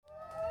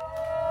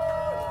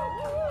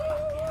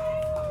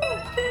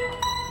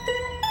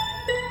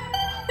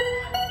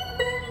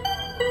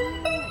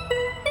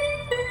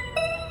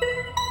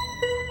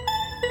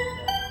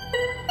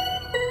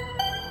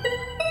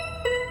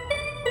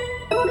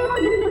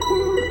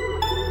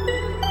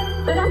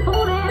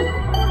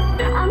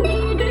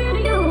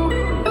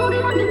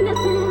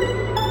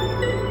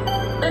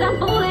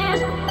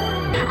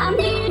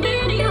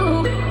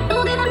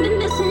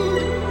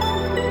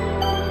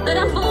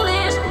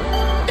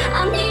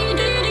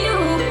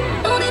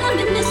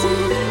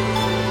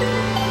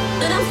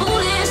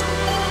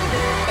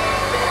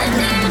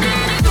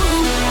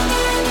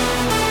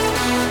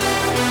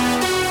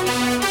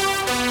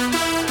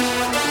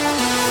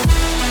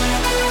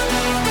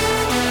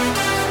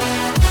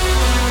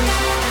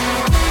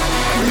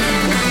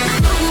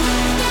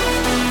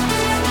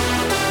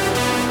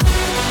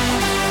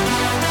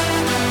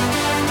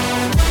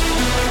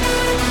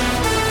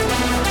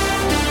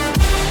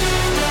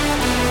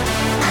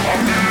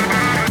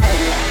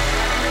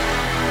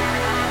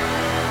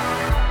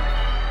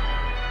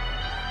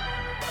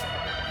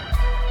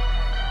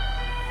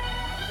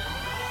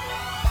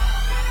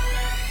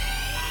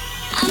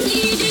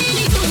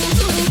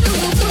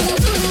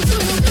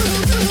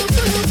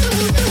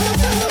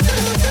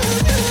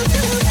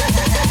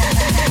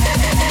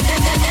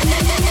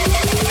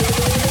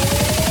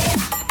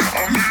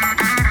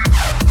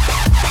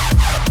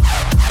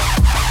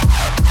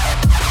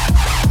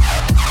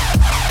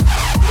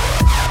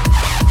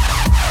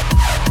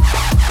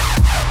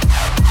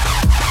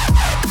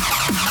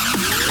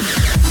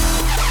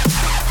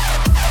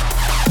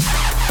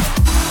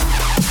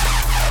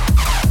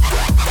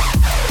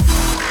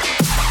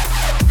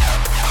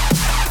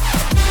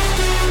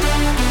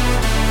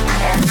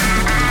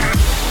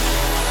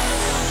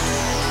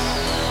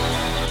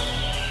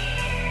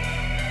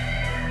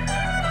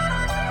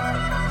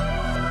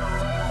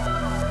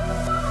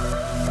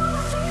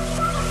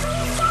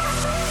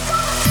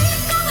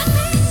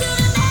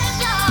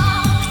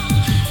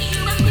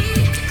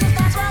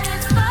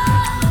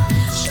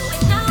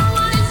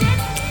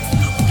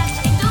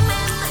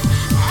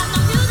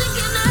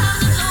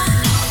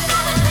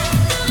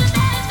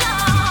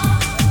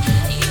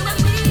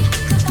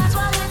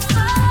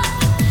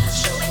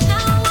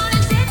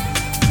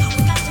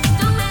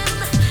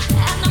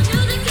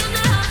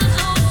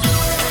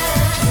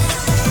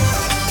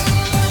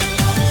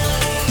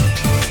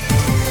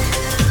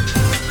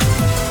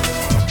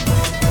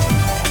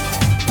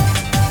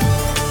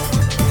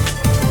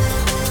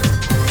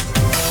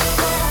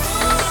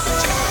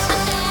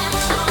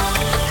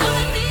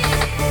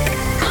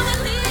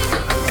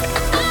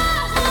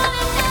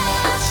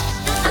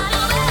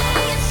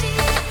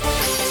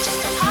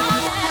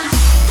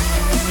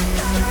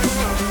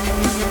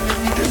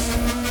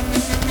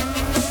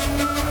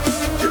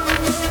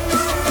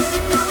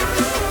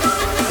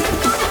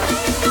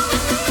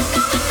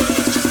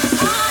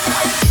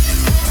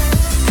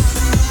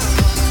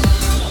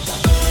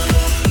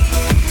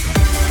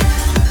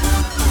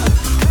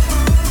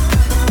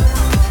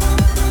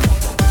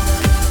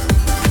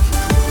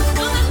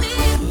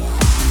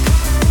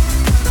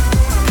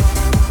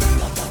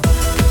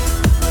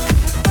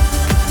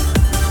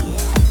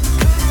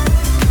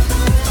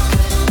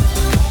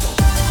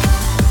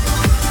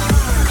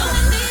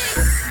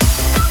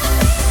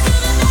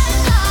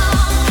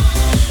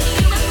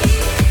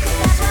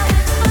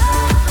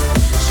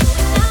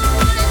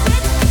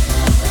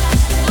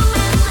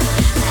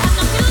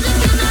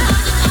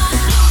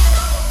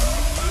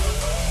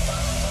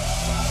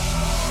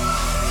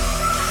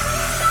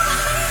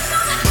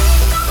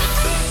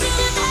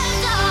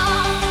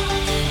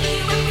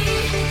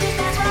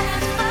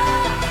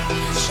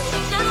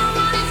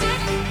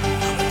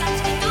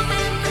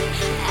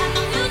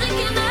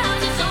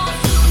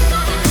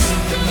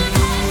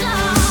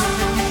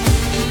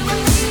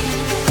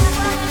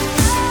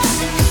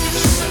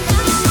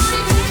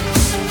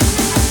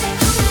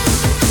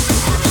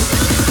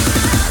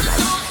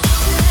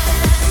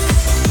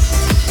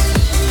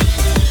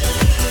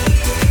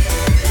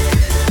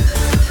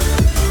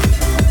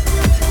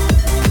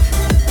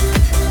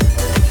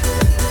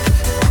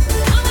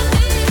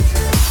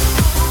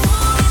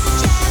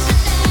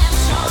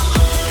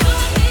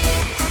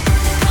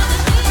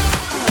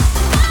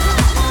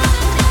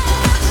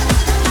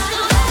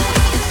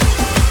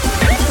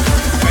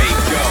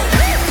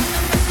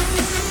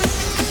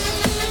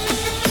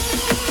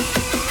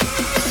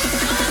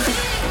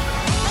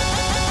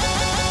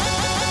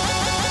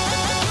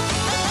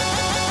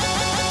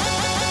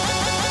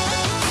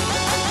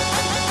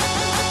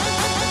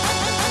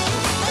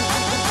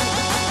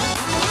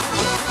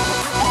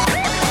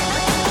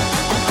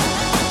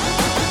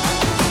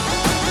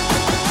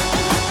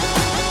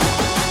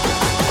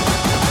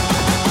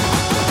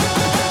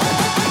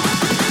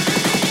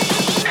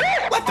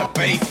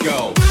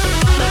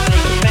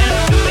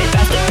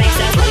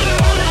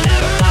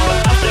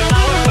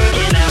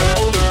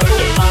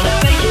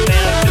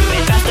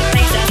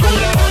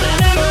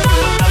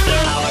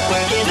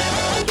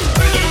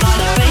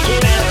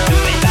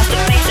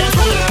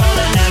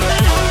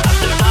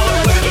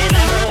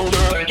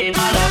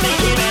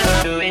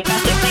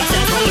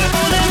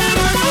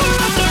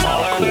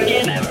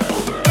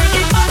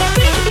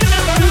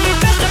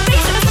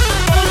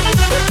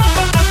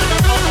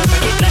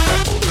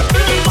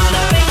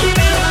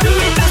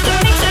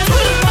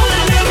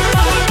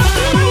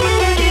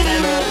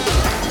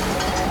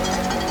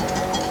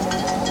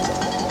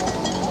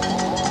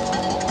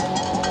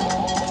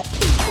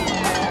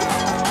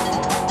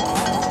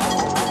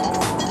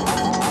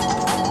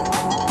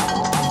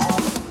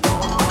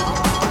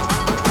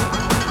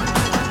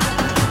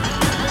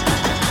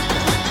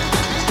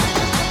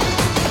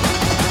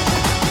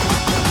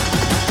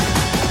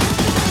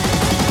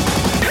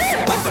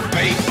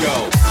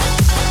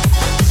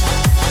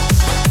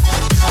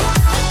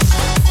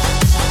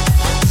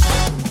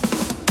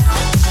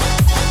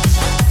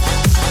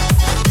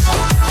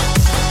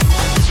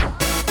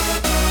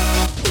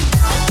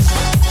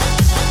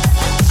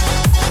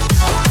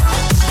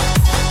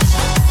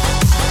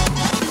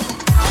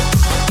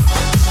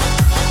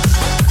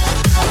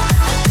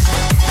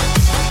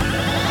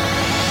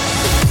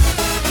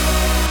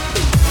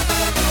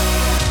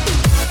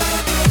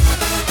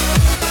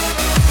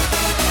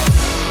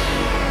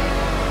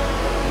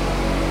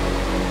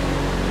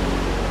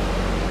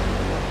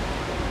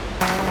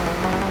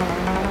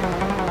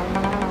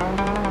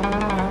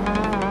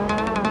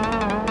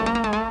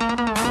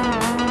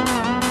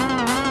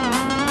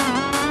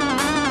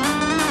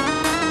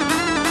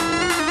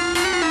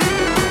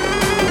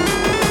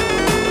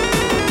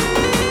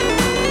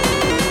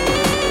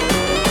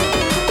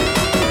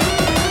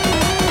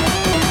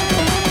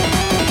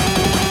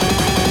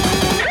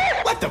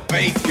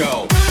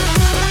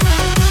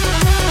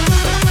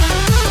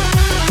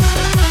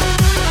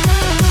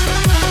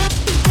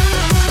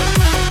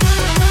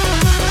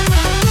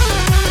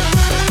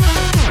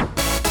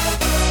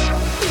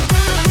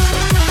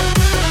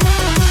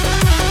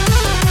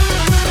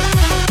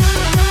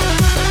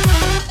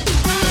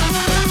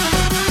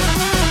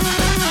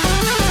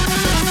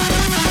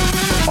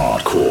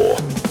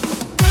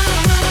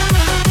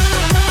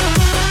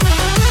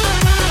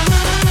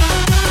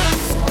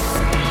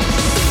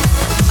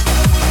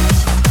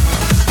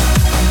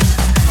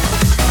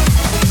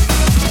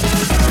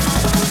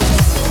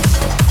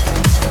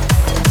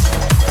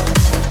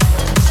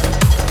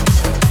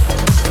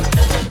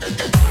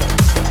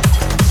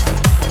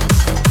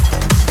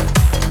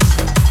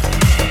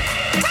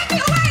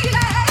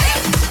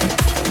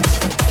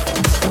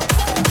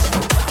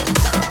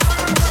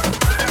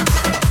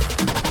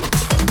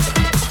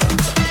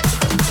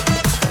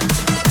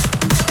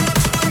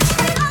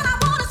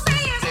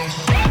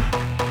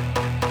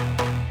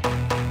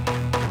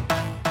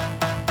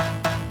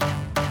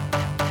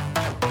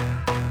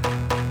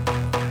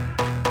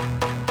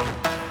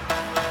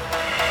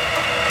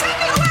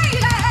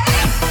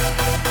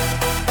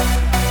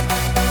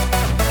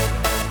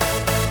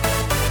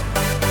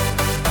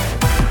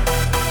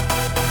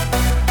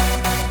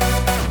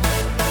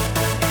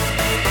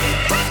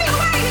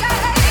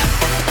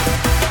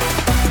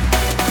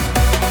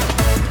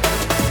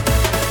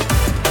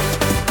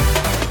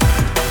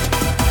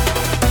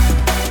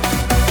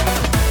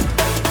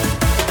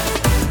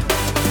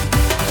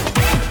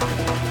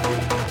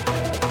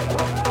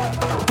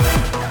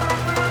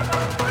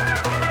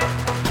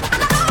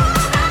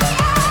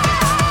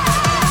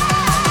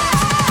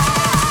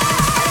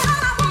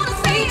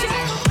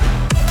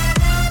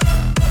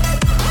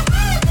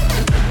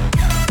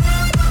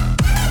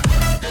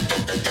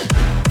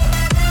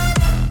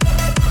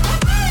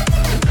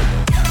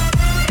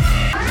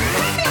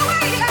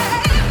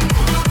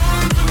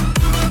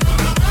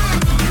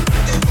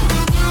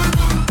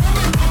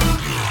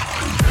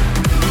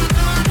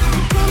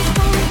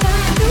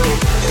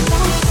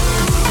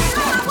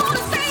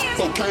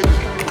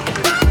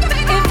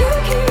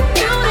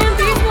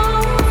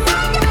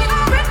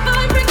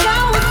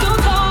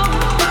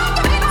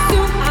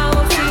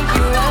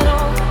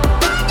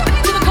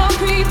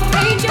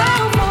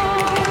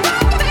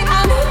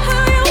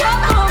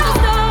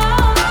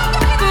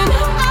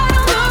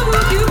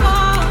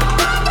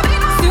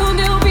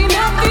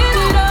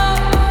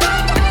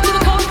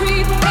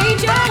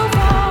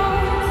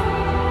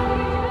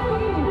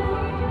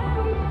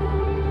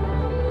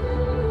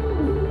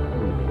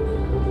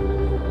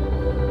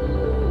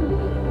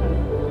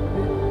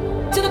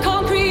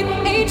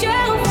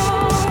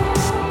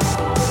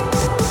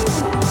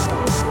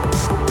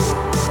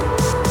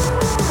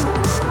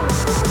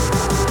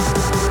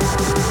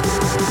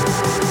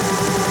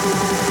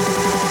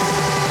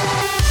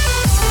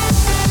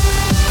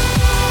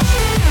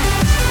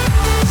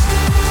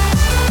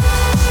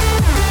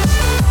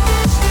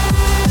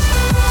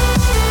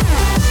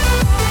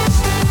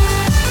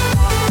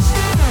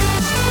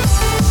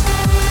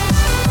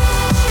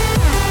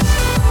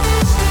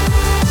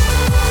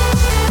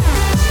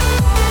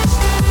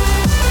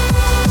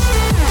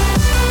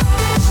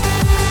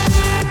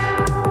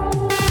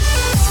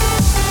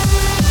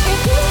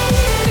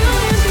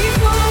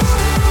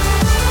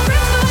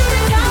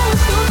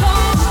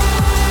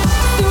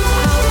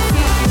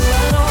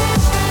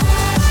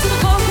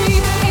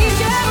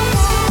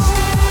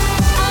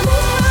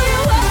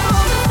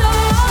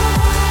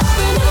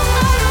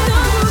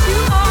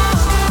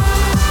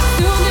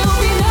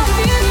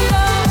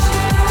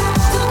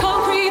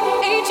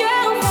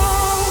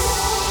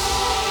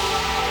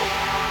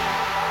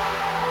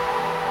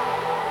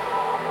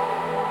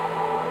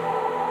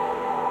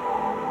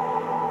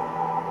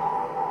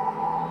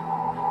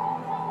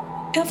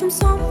You're from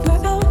somewhere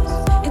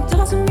else. It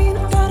doesn't mean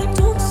that I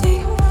don't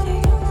see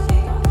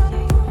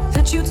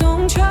that you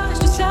don't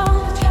trust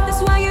yourself.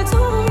 That's why you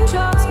don't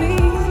trust me.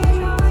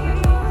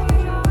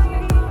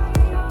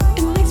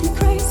 It makes me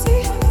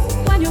crazy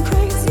when you're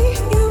crazy.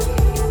 You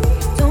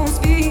don't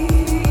speak.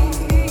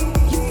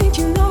 You think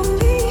you know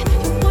me,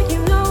 but what you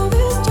know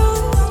is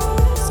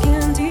just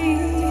skin deep.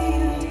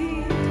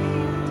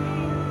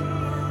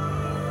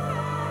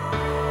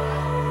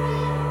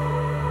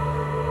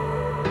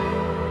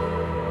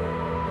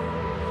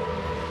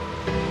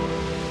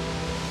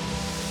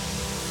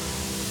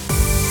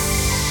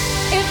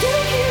 If you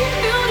keep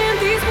building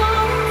these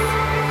walls,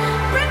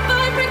 brick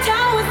by brick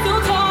towers so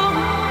tall,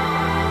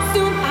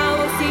 soon I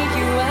will see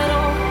you at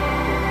all.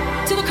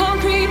 To the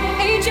concrete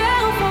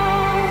angel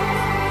falls.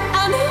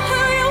 I knew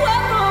who you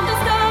were from the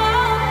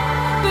start,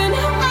 but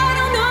now I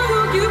don't know who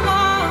you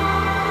are.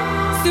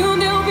 Soon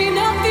there'll be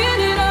nothing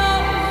at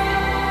all.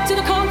 To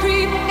the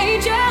concrete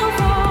angel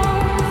falls.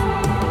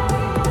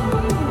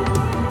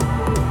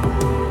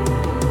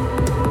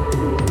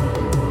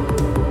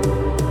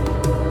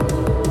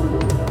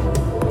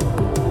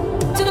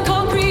 To the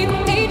concrete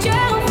angel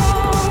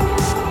falls.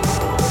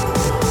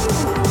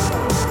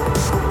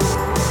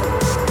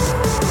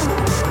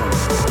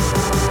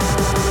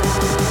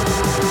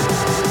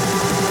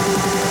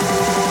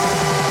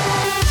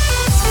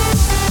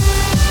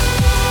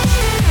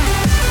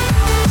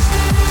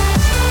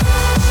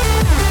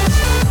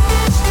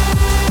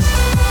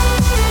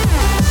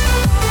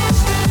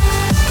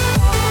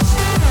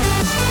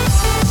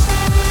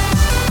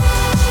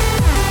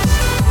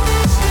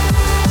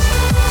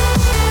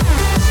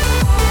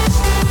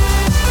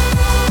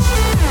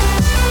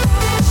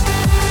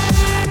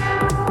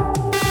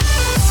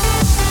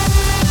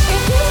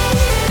 If you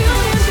keep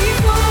building these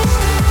walls,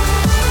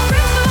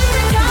 brick by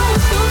brick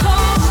towers so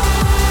tall,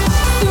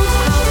 soon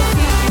I will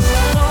see you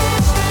at all.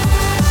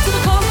 To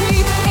the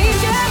concrete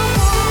angel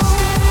falls.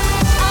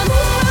 I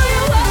knew who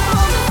you were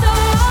from the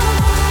start,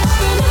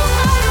 but now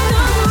I don't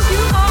know who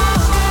you are.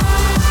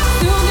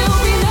 Soon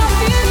there'll be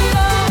nothing at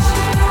all.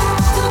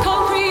 To the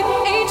concrete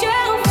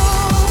angel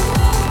falls.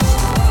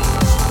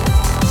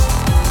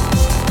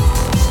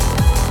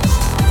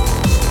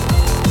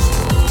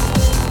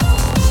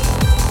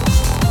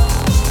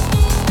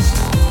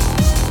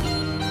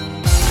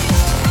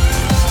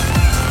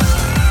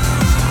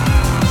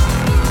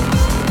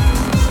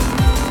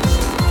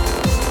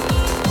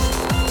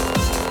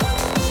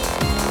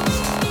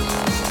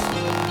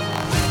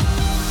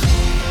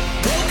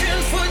 Broken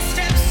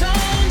footsteps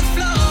on the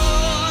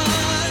floor.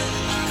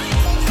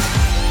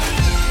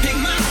 Pick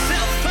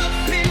myself up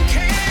and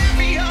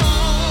carry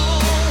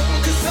on.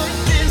 'Cause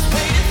something's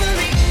waiting for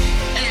me,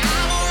 and I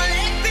won't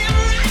let them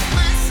rock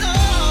my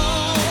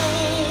soul.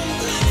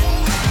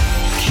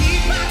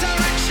 Keep my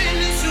direction,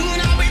 and soon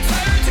I'll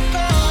return to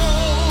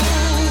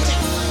gold.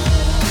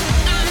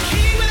 I'm a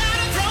king without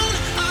a throne,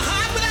 a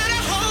heart without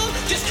a home.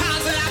 Just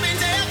cards that I've been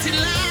dealt in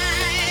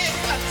life.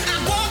 I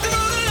walk the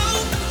road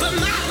alone, but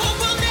my hope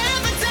will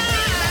never die.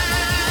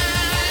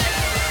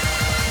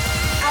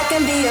 I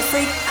can be a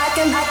freak. I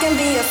can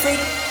be a freak.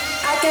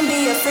 I can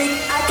be a freak.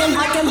 I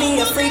can be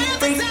a freak.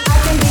 Freak. I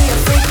can be a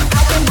freak.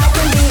 I can be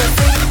a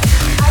freak.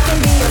 I can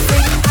be a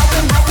freak.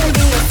 I can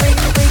be a freak.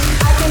 Freak.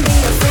 I can be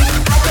a freak.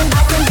 I can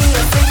be a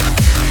freak.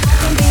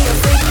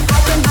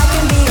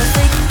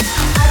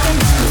 I can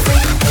be a freak. I can be a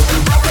freak. I can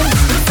be a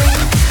freak.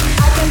 I can be a freak.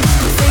 I can be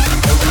a freak. I can be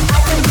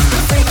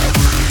a freak.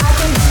 I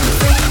can be a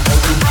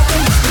freak.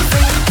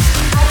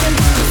 I can be a freak. I can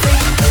be a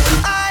freak.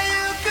 Are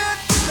you good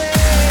to me?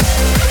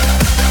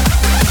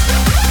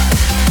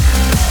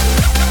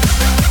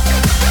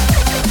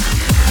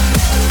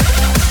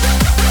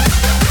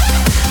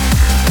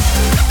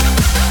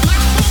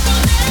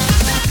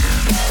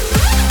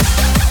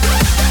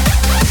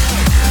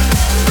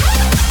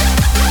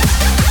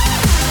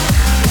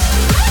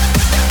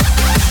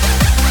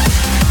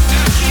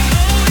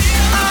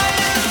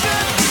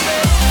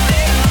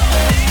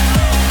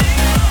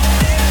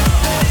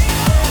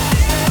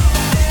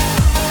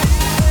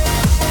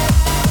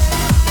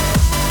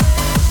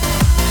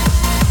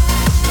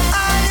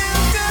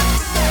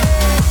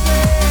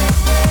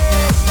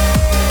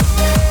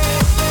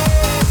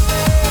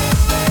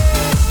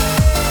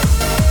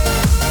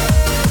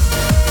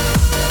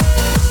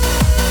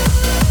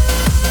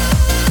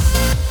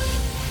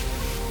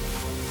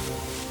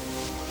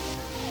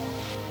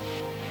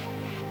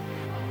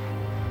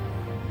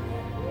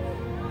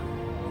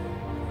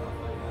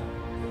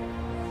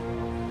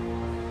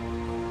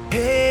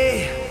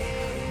 Hey,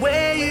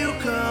 where you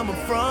coming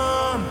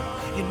from?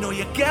 You know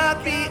you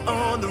got me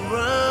on the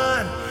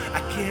run. I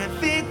can't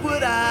think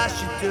what I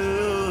should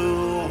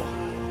do.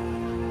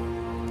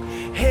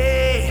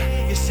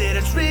 Hey, you said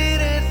it's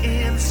written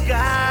in the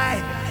sky,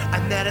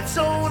 and that it's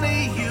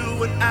only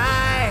you and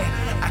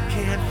I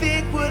can't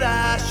think what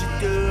I should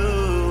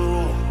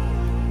do.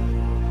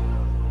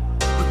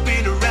 We've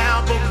been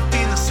around, but we've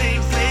been the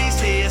same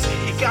places.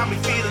 You got me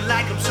feeling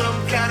like I'm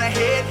some kind of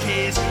head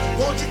case.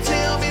 Won't you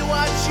tell me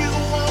what you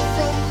want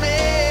from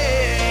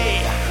me?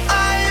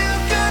 Are you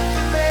good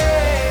for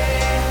me?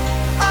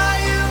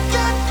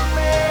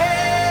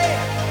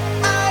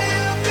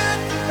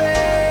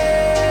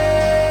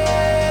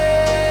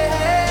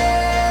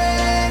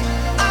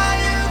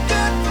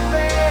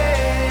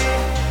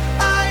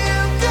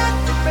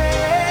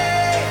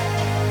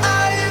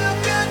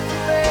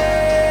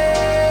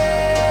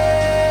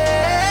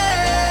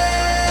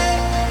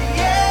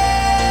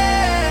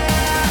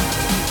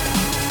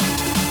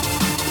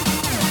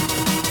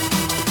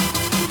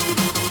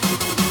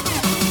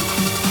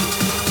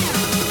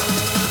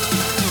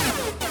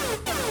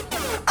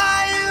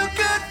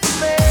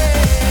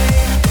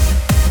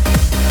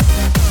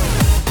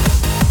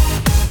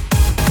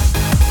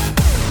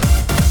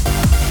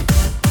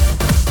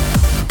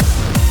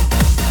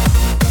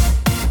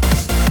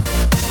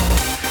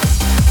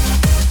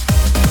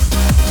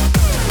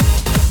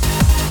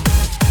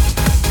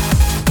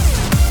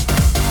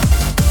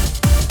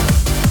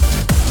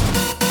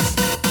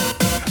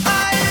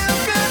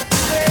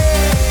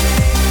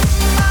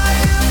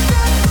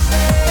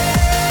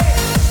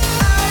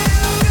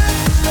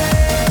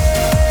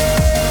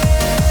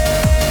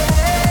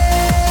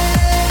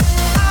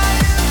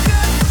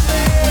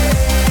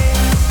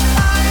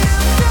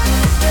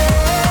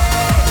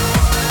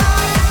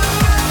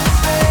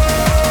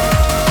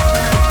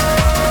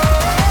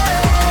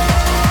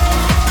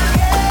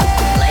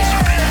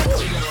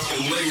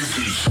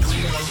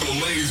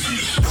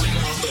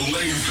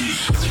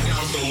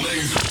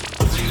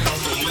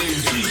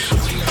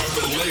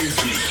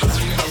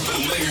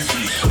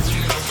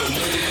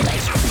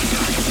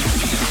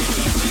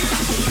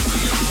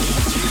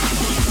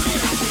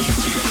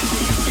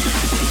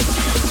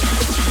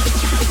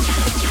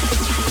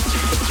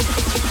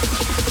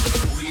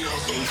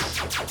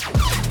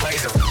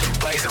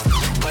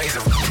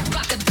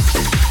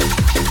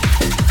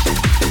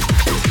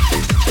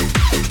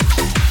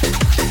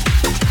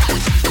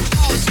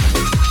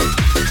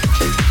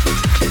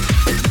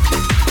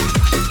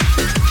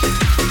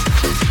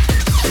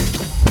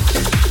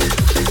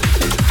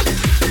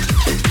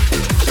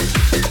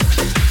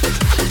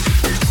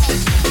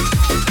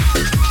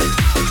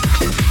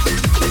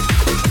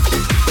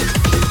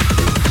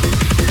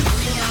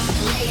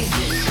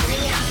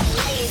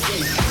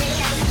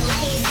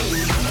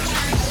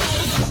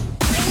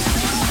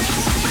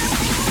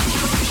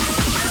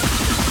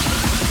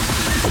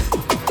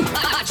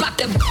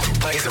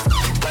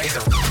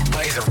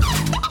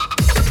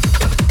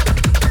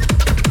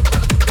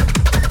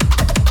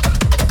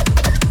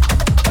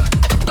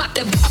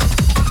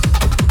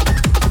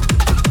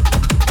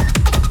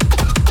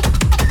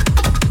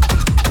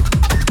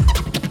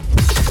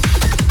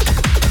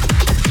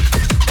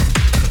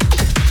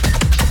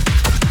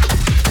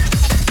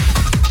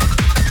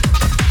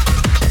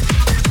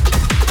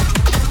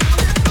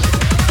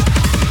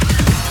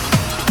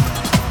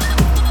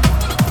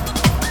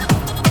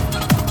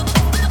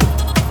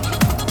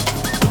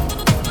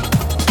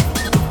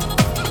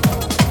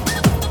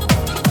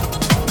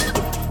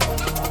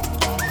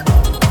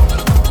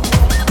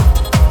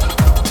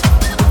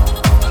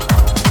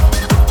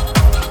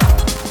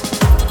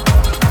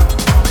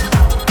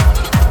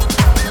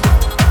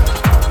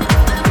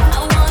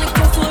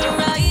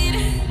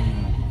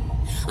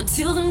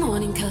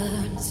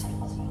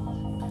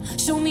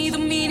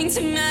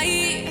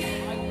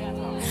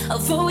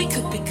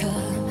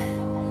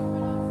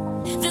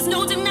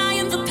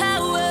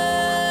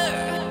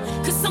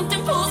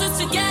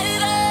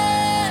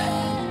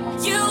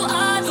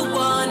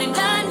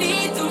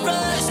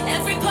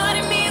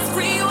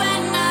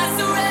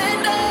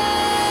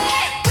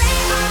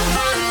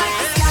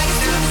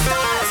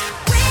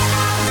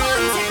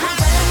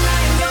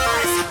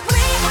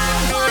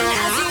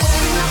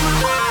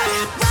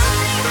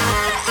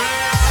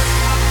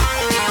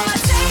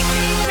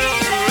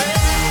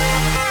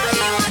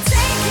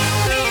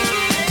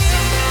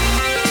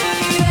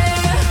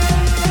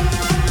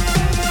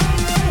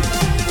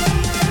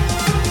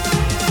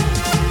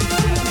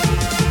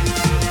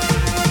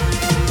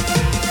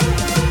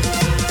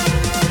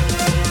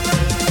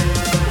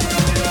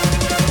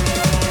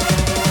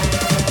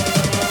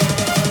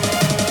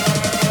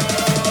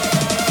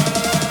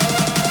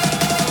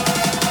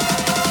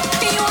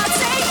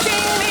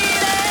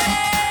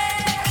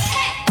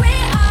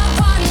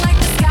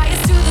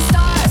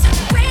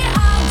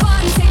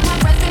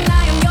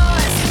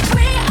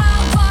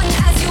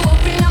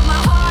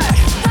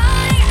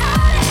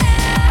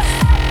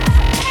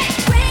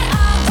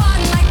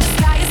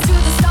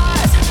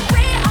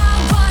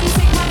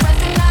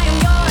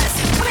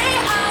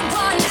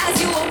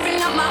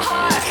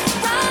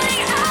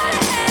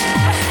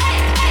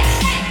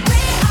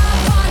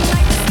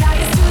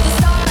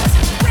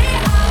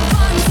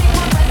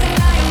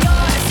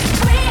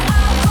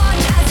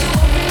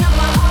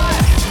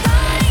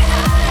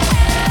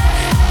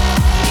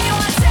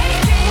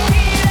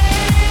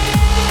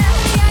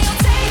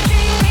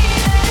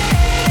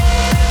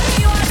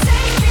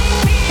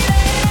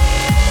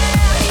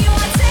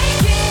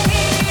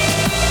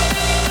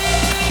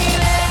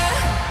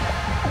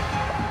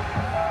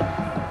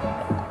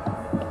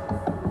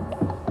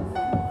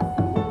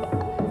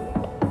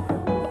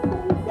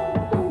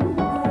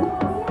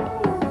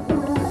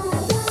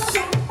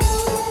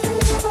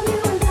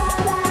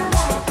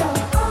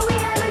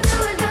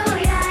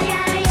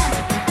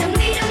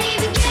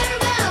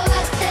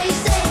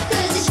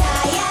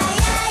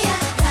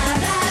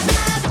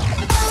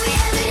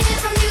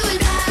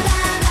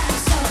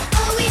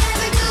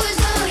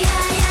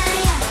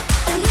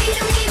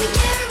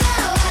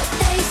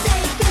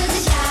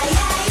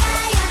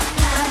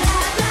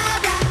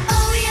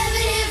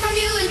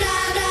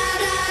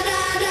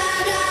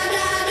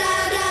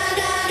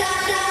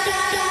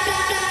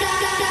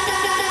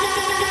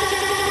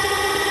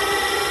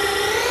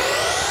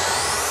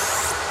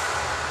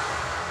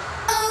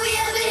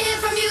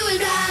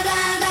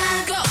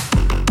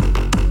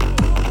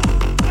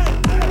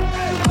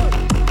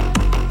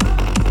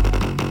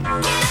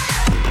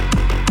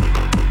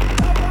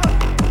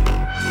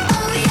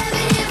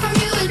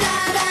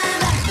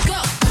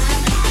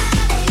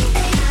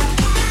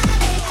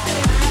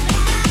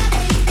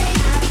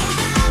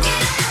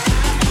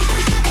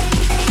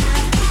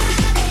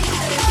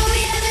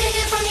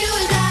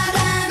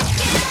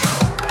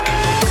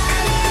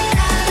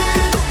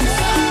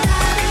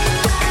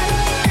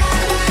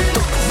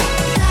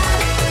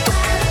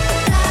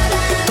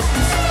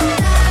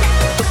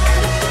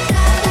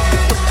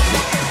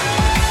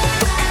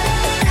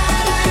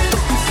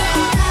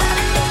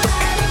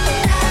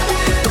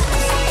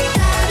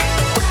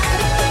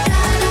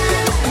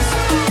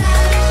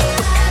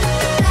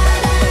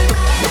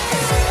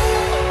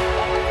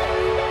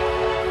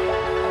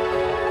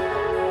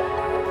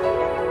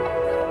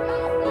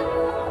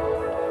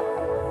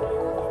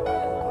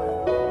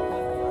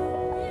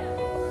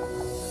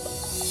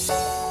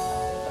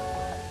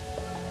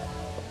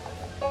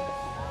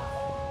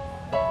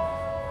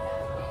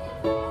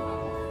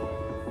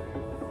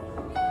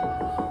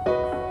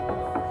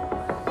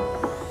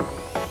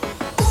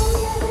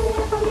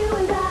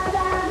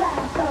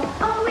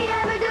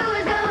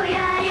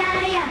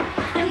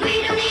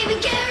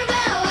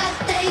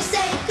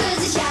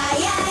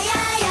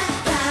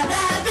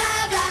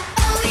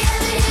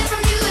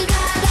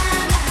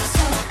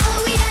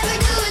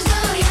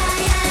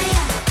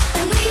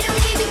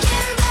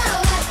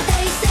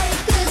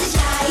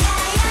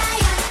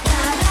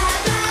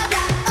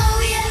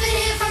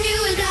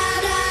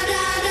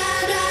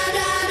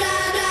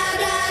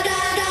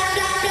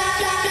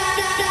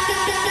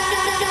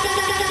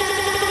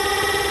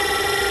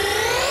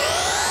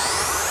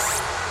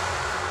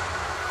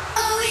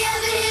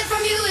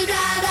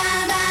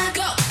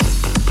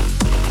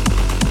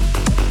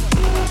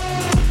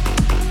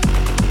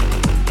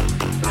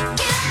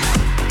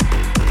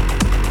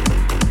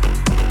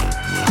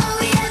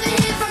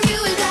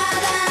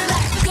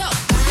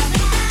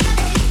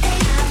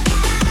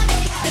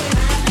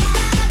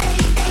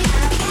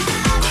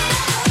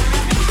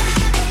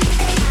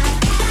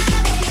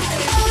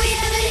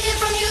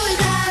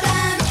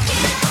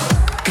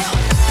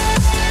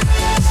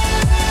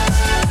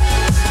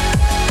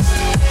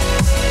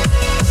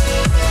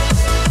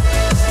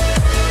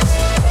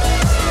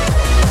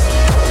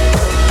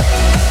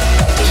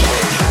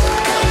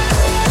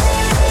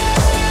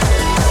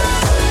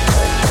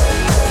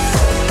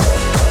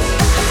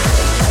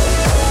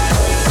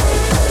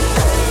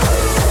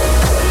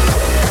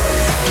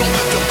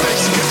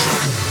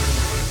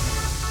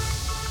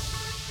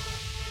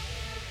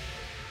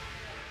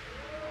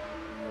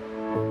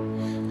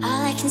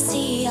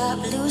 we are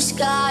blue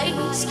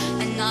skies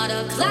and not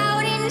a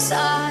cloud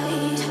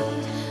inside.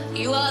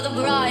 You are the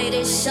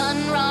brightest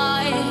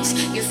sunrise.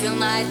 You fill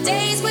my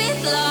days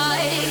with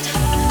light.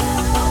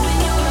 Open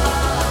your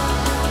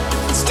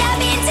heart, step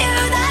into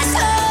the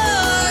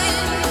sun.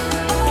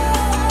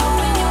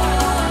 Open your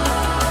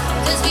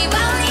heart, 'cause we've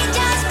only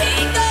just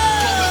begun.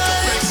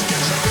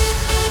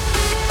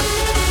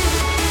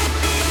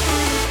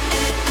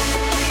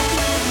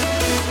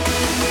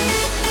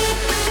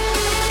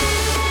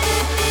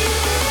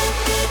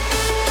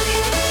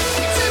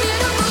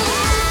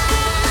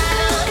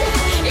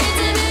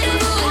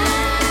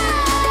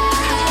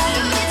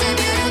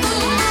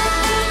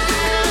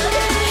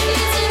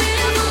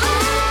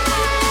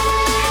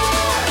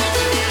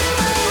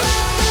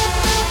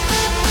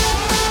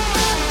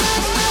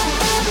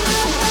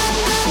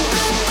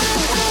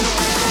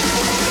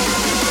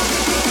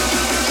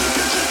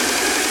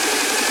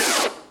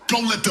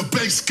 Don't let the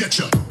bass get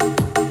you.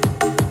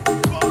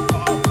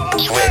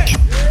 Switch.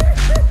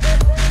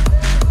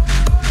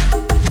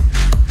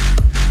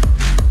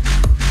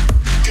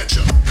 Get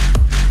you.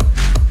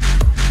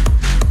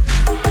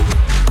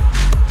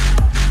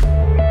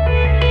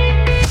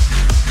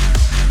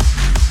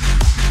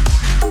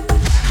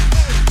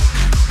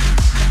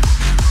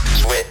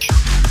 Switch.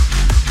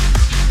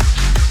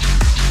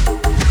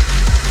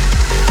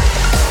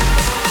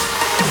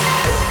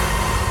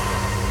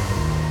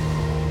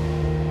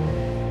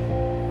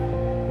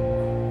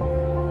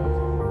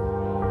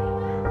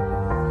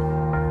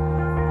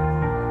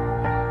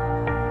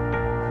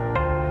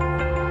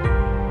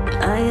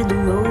 I had the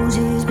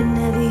roses, but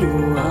never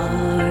your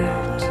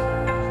heart.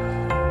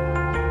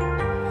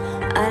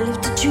 I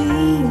lived a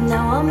dream,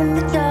 now I'm in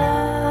the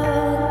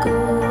dark. Oh,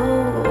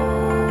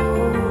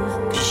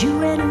 'cause you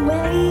ran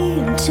away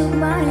and took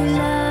my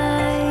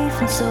life,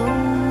 and so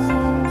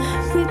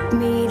ripped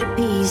me to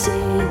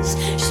pieces.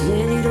 Just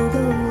let it all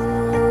go.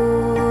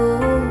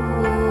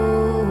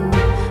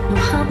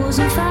 My heart was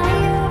on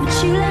fire, but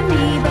you let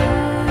me burn.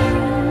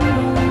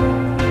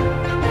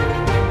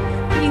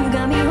 You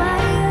got me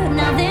wired,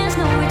 now there's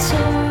no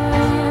return.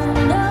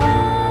 No,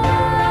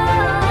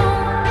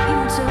 you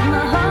took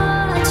my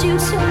heart, you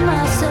took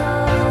my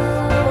soul.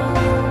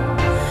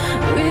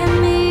 Rip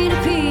me to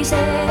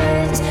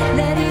pieces,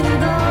 let it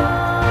go.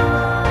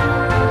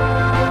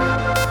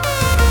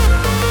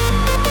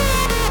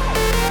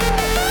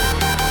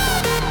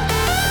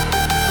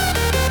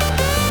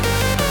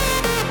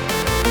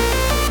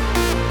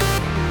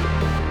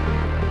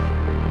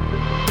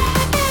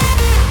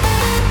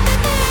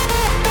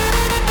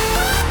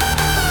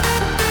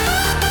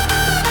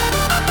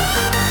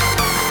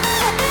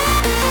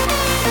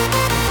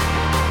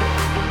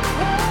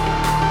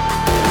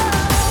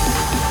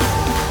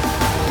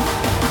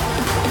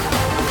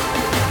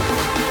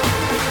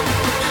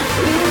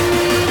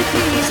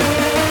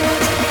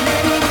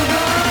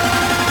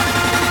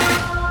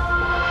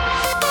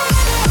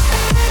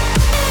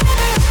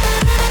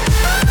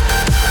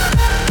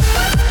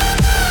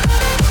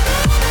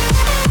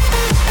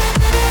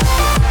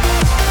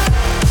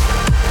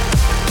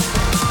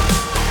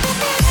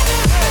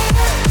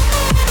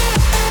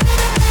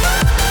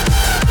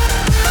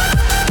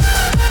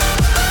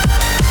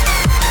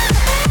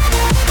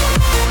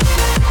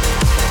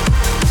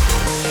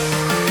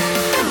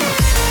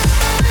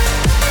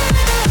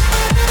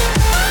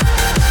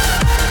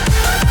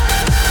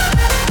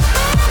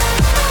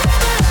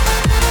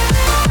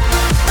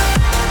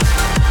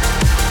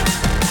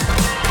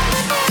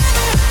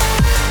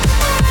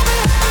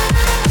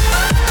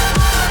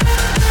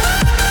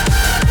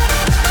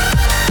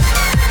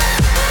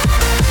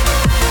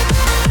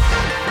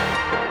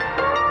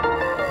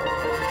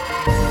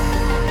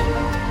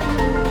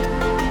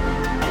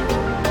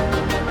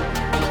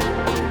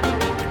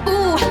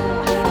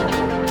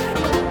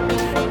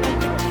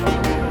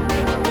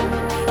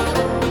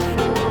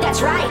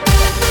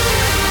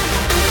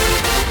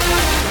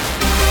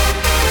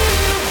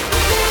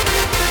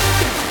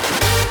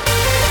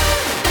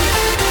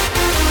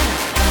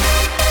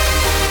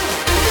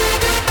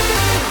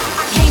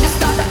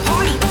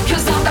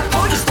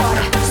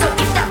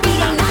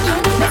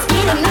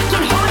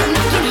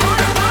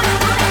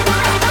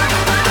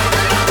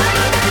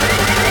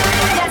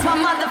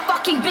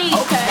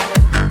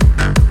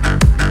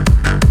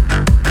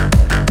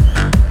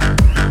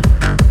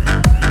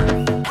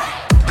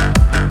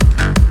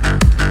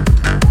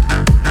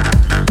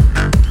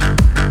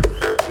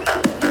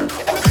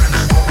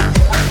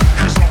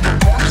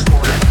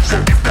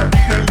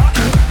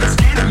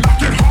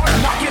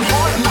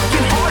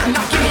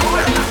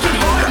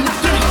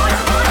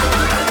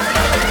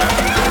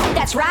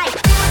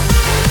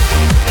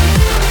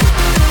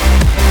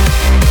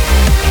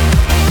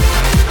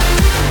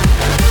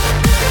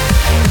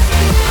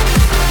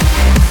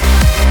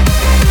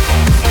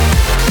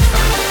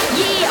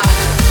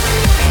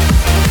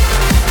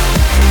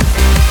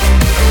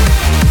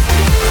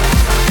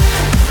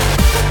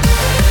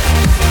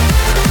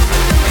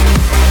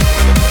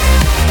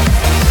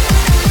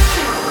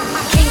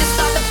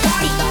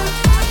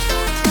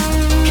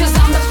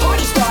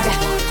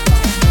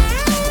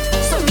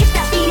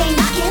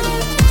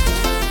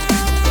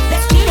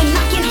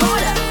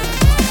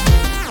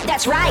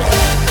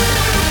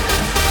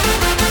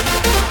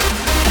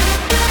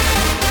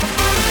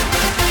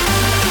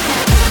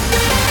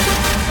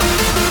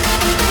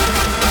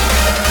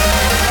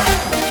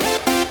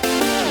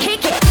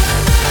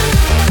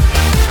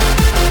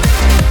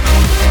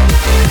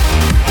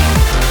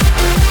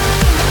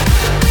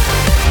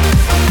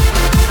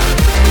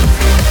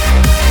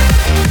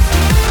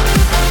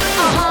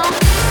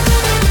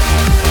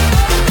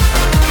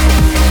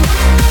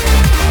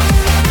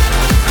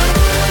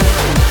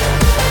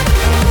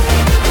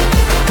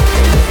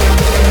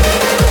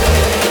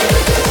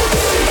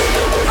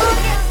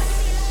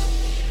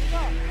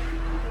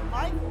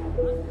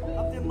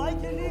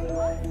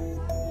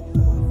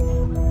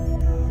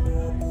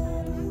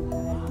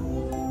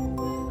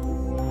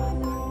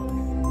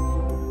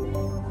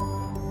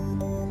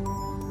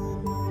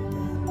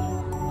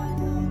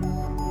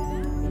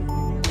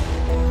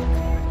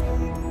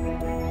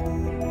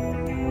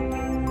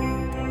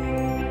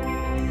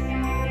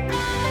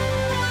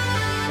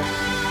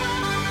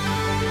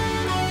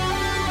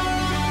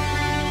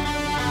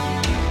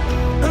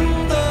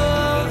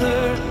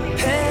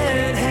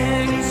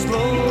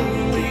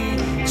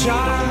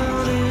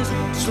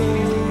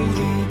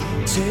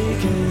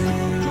 taken.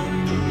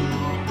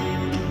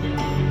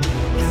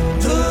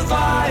 And the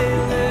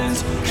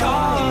violence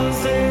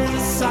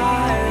causes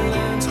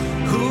silence.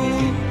 Who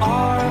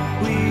are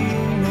we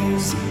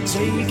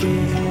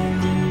mistaken?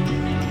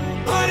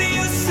 But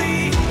you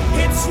see,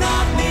 it's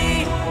not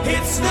me,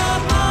 it's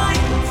not my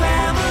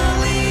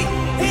family.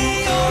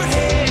 In your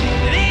head,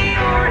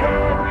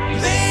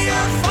 they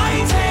are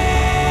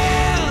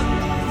fighting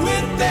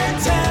with their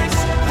tanks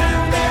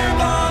and their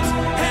bombs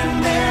and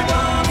their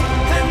bombs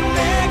and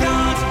their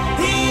guns.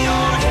 In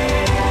your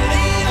head,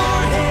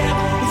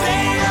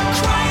 they are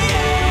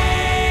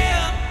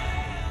crying.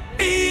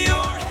 In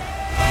your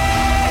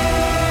head,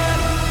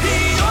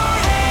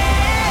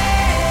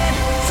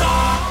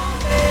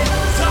 zombie,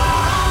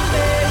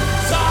 zombie,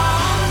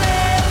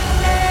 zombie.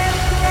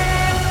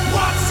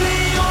 What's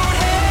in your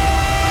head?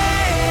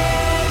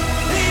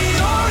 In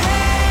your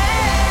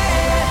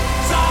head,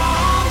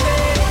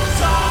 zombie,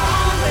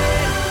 zombie,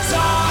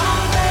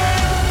 zombie.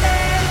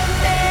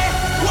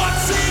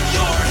 What's in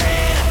your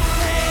head?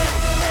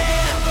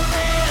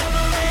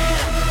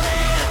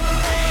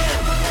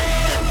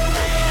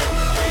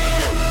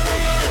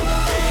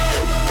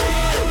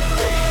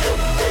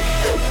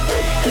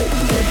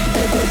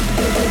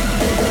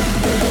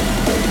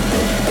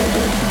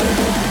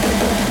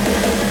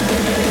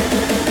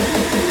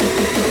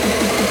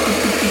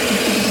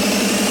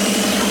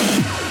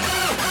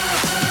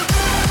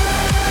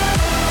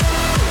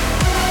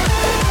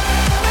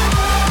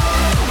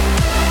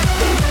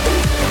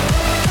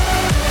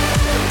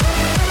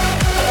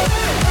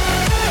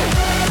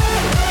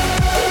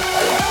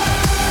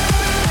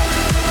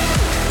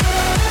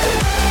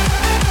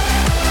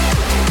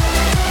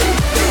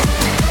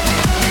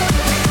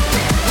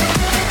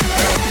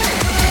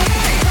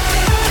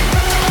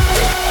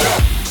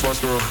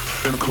 Spice girl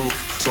in the coupe,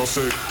 so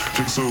sick,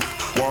 chicken soup,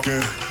 walk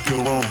in, kill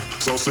the room,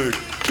 so sick,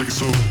 chicken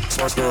soup.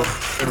 Spice girl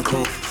in the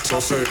coupe, so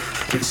sick,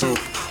 chicken soup,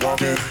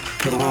 walk in,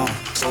 kill the room,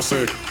 so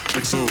sick,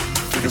 chicken soup,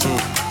 chicken soup,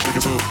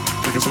 chicken soup,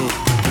 chicken soup,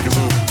 chicken soup,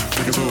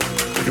 chicken soup,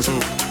 chicken soup,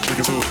 chicken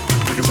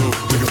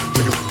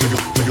soup,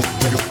 chicken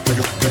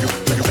soup,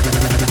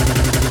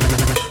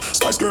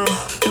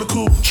 Spice girl in the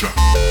coupe,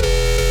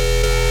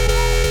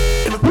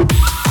 in the coupe.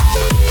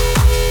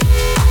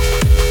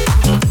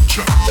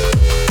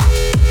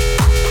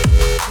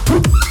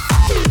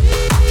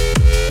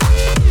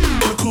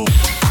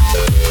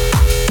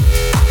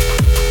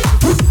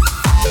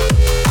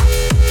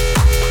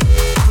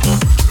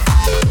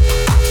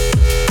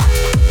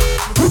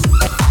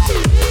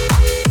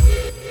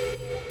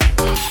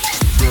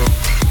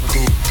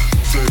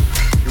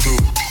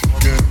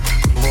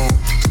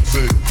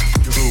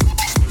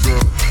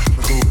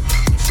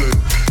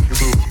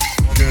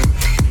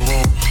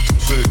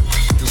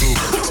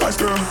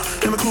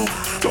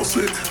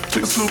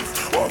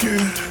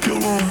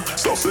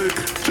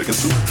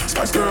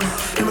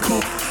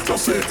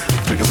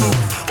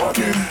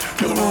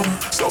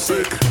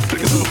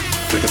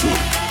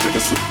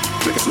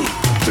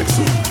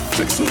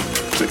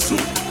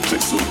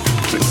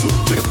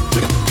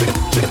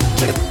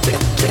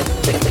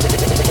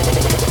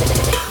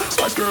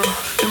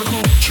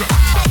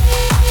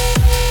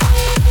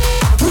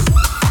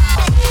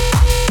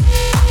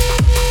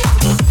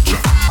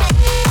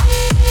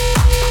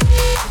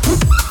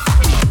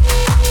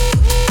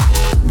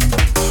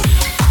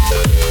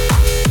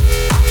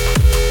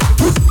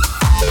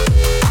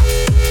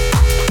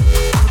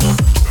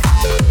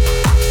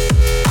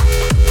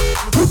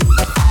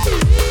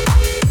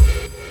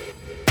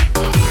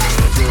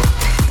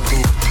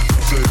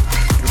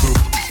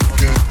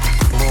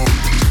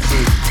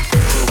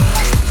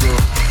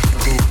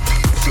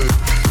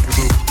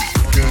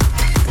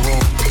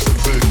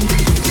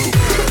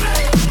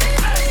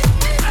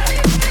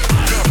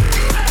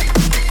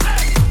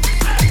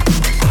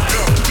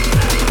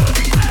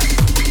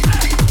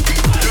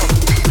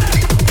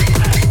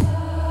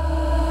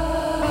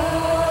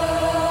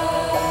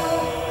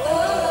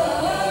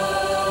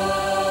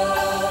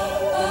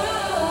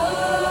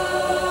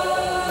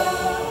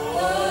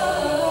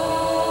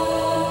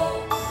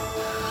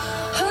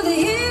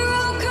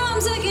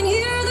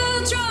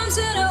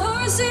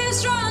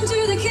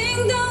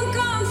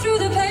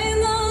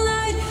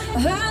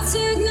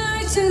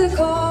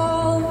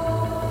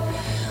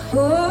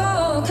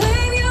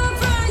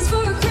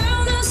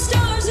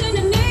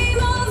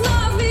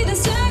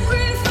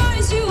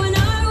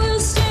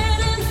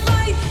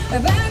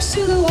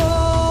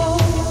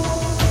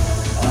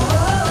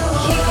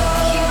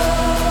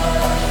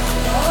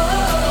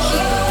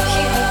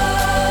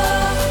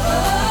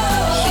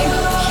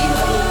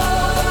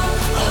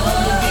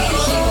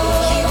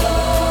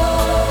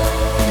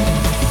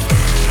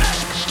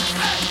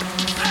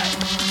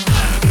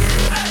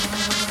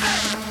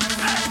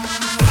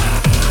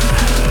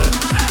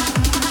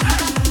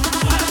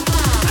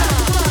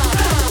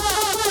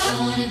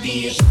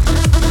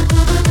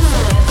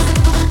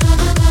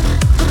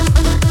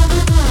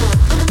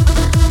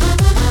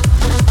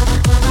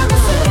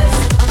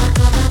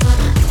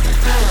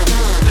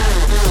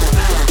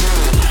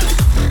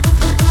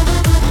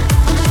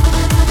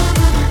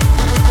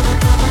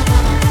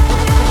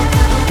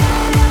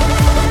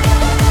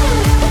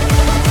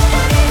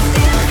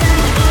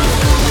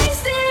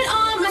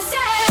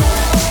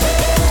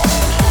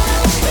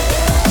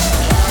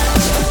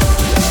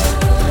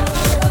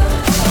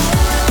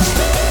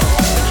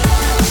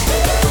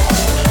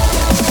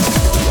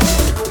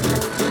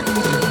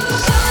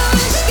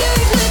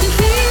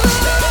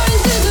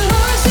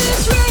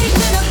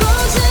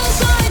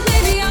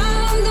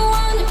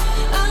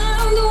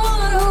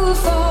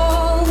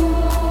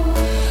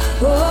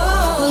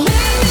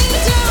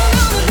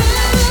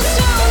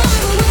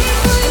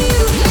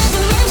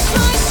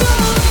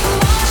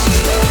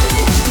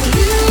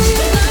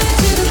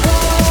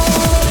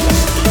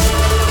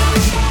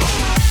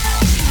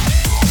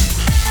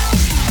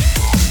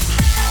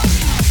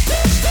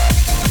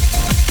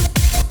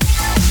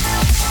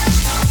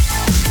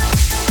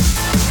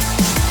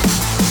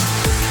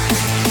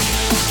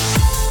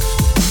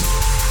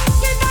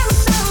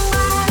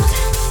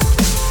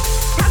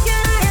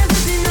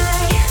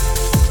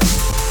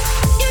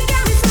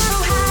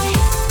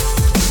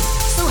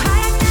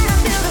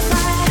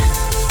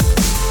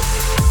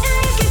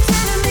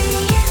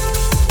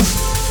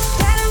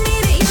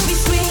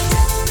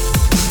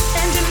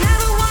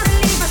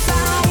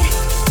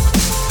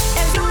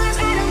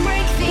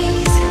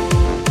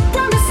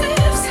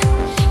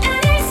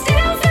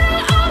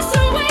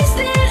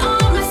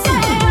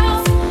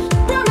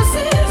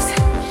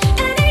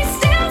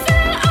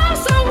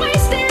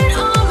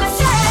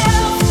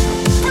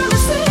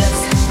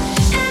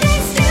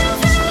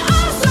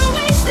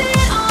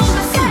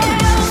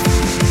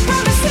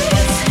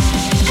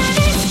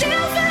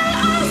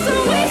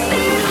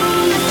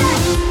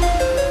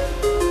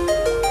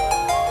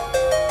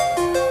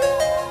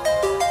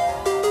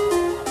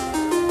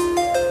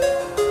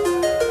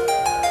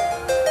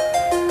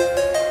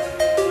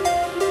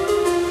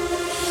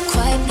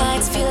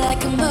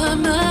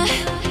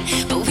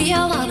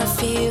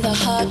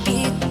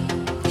 heartbeat.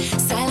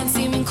 Silence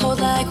seeming cold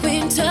like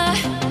winter.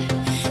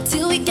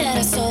 Till we get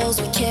our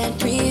souls, we can't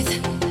breathe.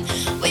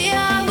 We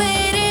are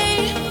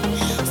waiting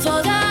for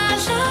the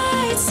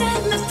lights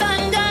and the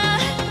thunder.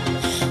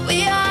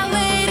 We are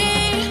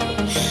waiting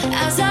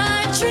as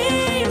our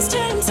dreams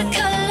turn to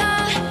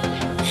color.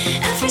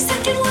 Every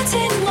second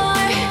wanting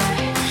more.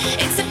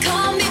 It's a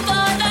calm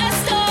before the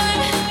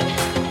storm.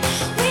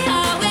 We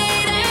are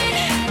waiting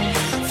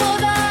for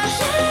the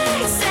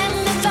lights and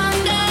the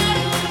thunder.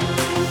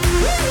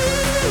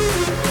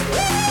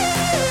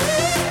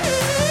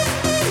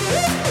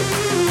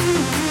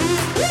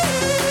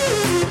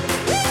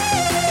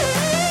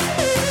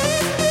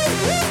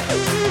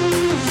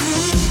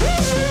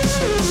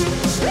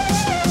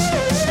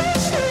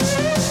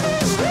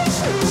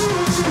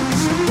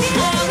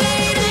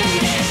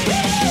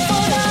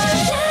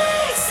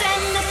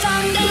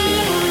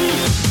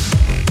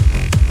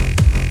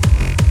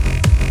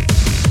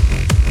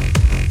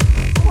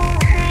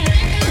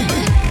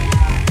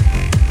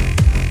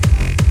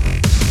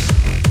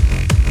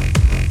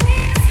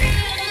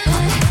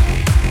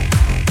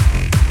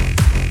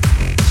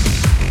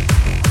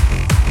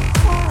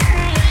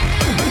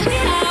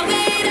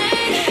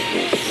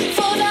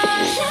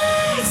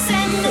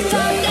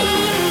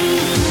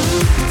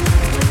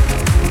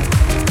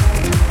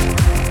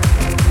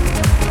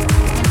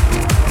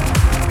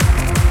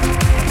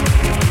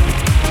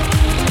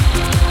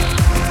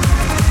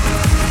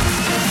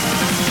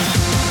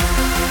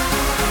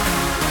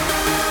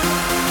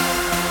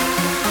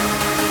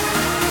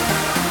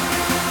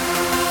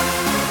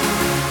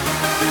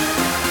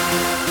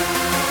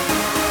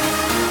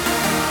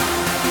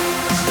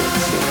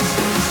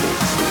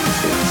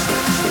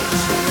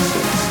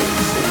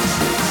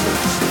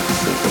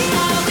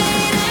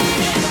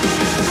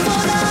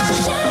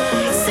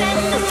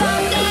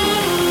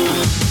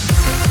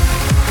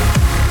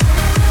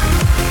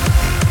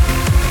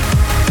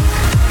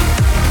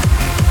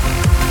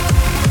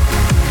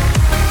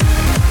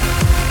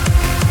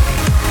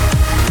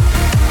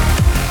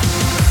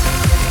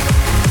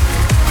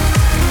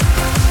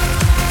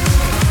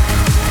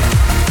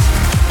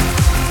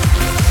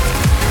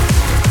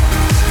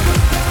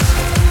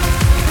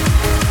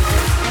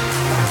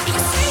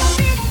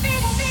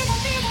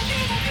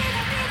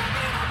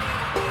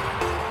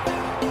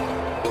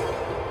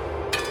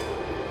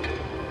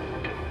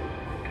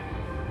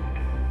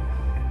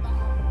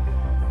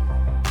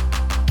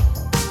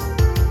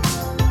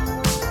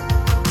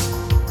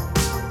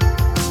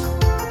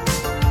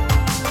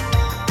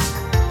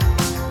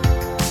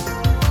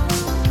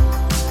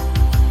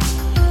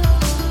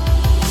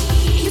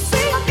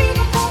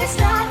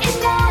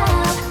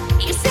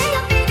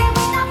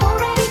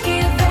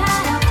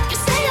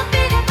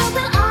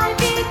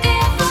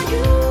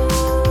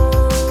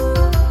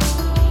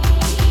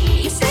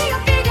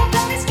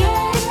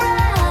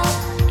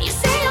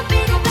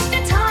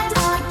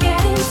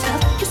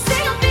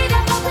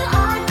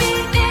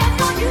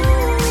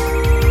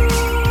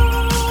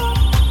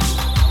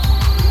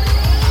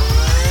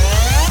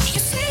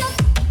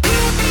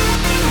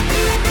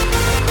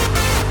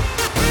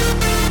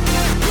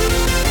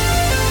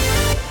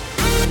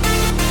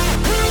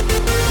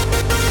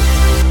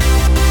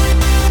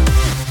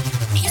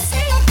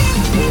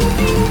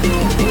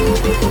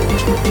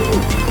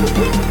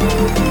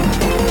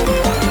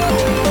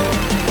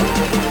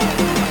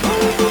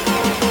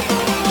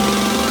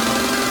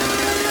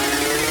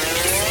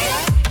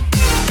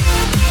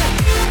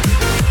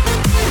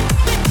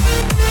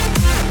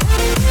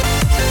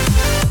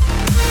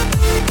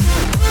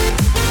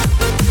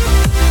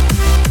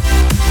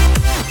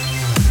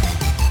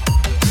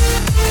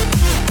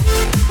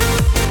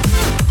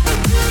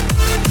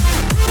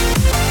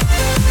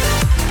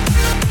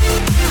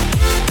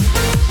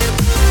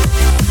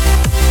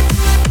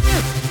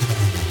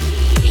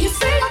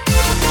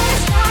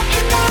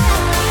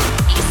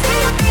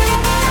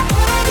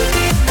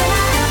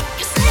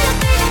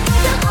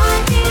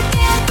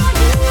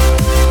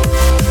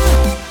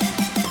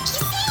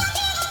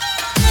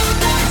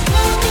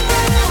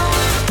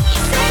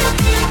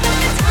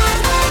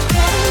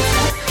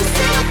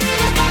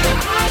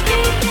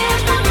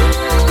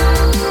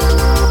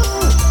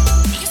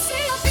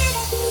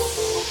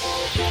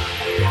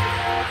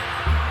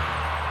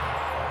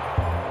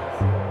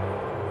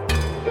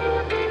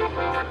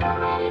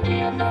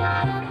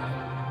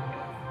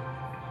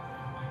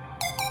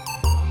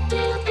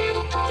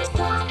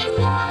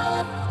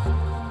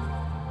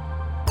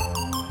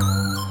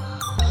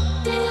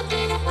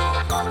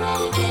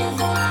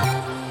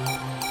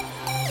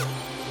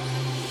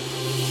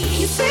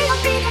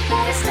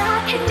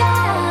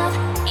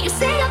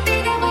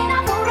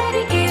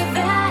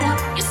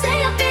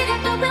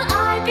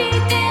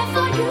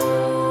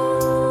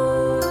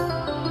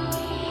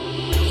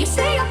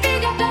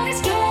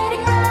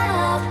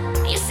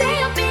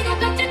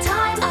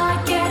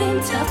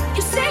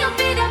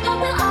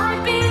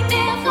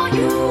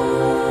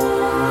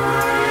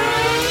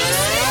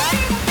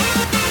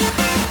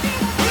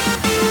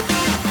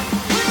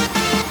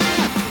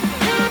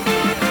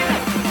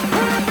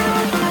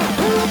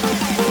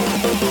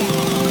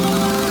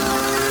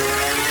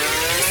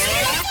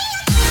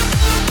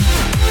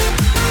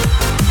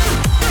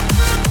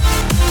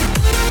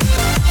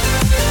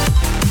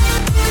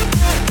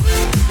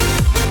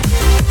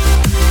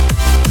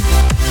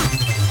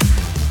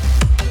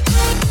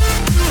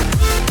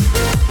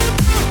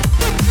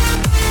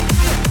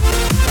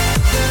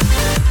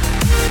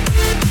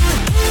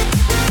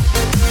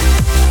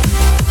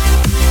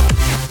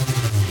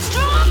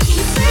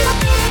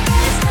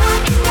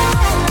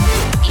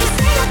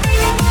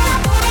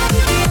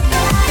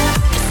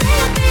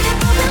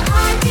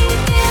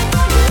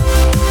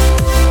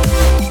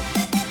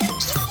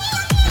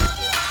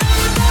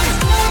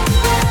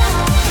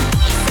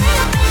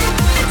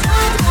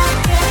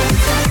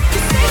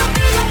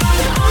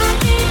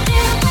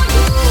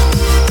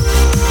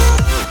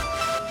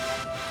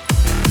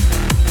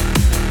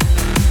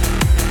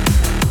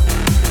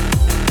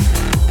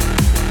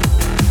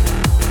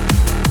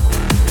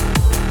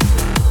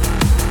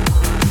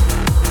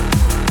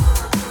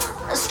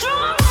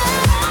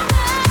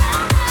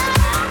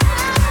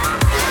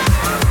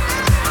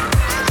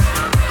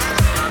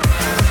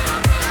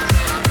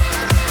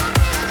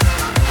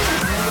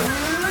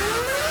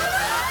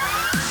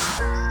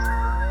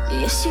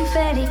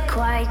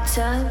 quite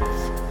tough,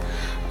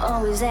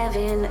 always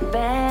having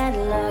bad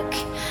luck.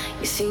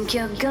 You think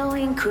you're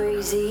going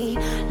crazy,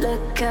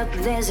 look up,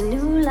 there's a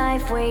new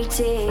life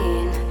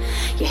waiting.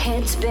 Your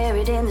head's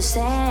buried in the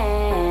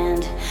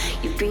sand,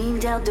 you've been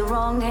dealt the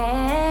wrong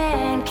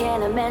hand.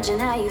 Can't imagine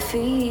how you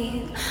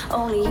feel,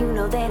 only you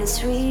know that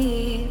it's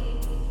real.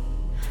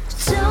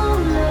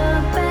 Don't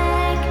look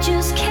back,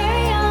 just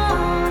carry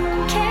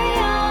on, carry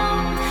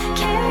on,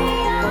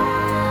 carry on.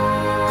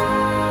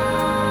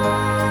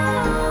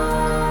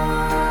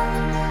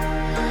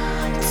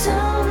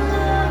 Don't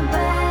look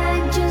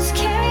back, just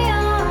carry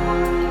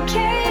on,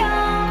 carry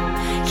on,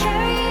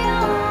 carry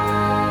on.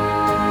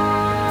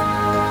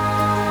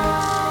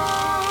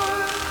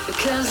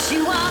 Because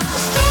you are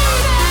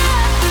stronger.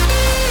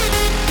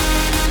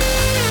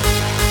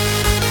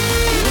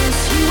 Yes,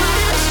 you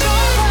are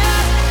stronger.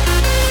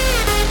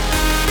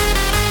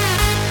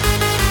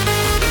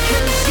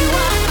 Because you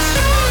are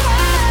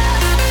stronger.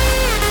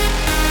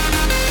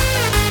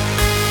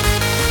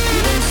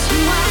 Yes,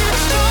 you are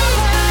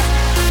stronger.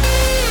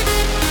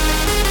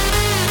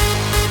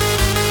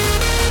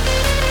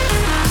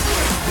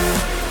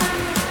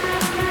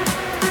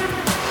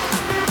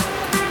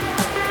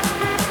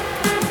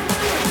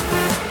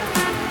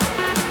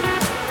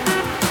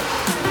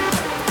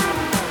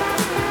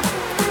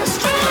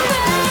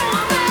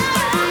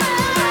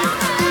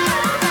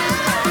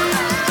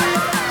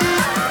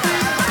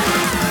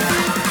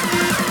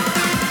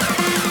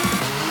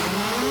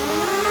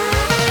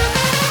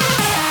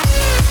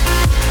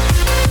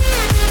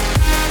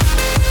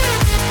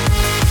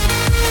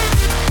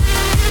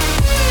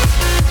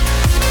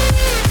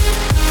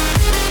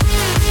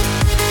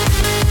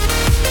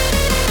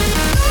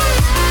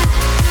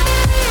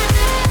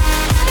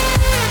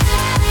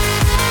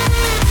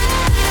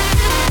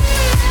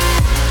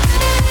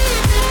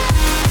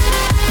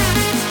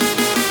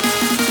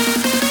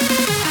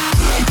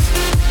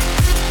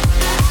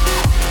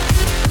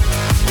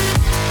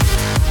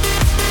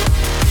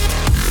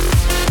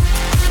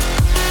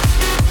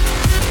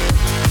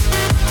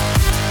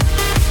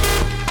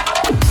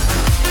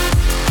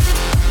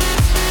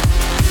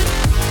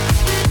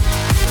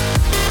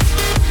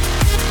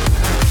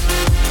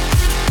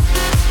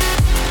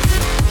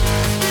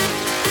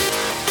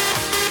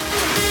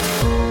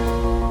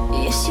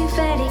 Yes, you've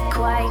had it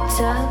quite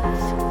tough,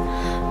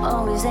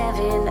 always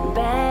having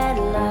bad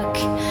luck.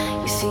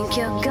 You think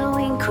you're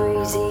going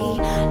crazy,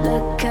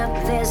 look up,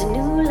 there's a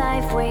new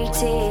life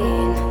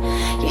waiting.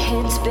 Your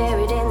head's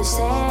buried in the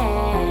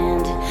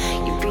sand,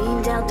 you've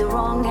been dealt the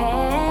wrong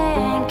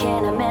hand.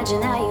 Can't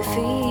imagine how you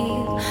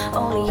feel,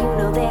 only you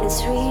know that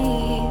it's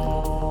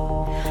real.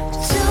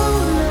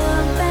 Don't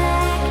look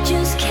back,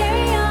 just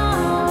carry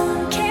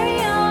on,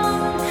 carry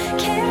on,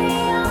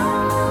 carry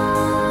on.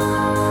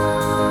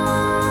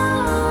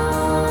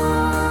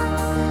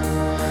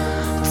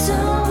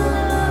 Don't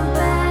look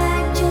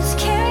back, just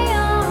carry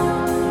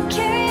on,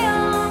 carry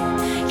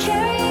on,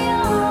 carry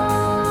on.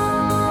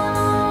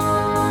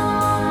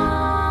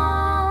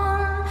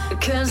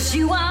 Because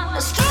you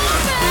are stronger.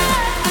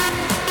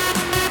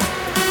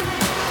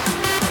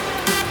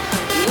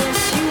 Yes,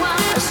 you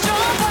are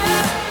stronger.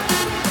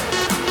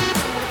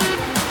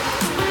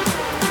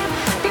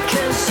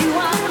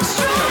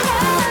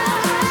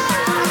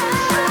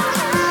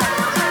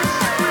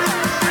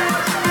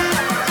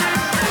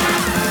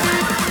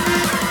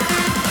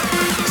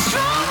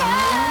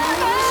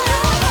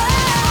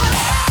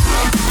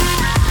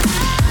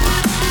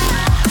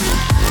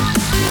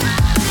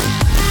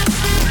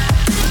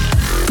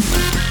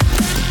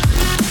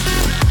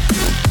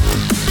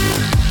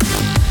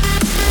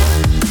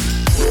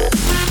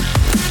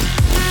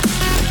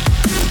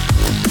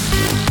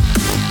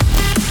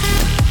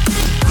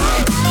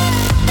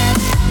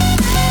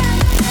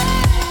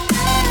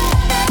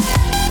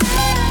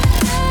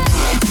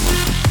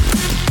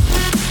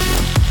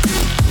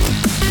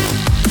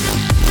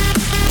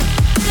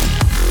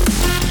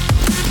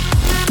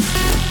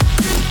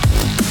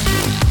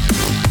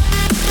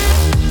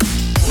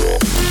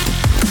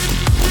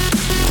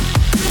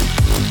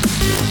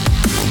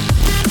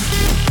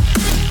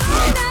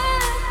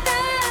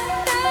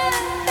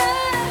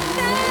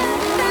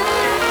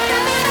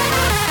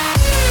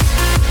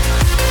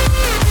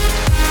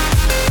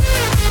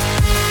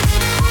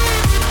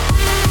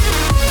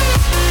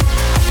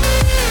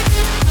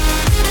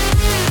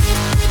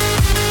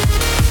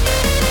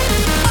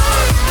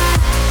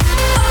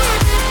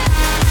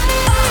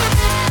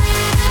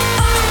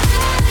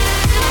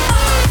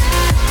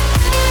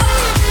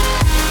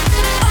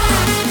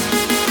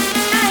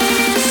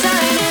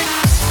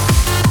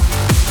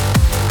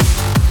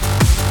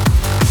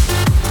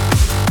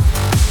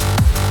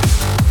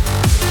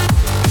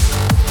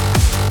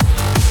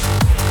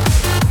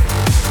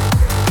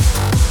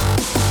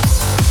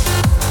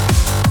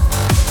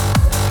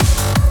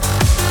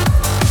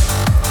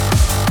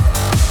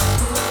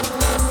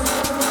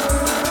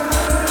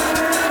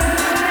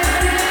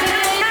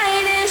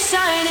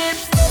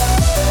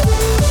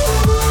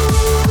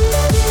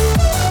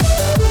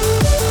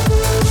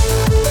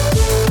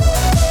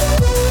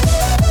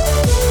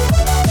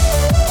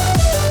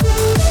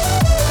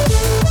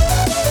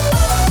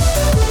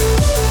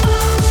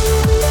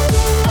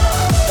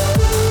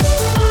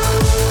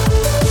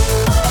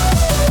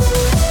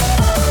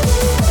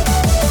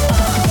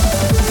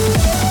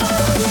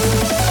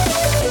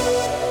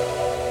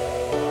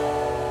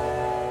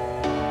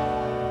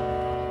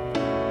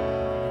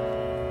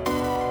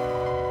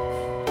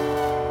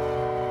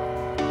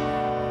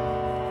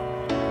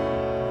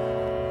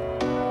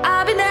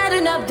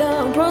 up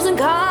the pros and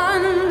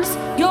cons.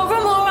 You're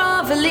more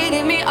of a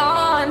leading me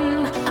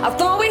on. I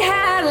thought we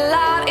had a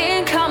lot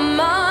in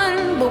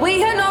common, but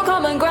we had no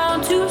common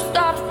ground to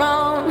start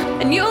from.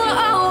 And you were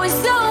always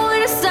so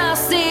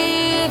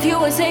indecisive. You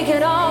would take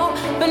it all,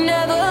 but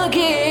never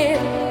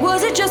give.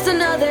 Was it just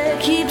another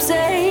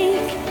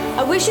keepsake?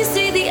 I wish you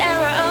see the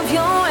error of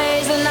your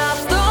ways. And I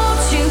thought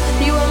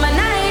you were my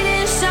knight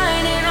in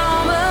shining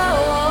armor,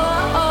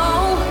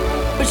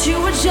 but you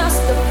were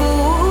just a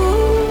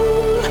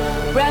fool,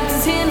 wrapped in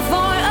tinfoil.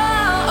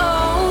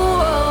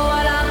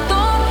 And I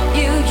thought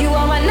you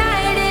were my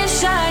knight in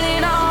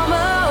shining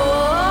armor,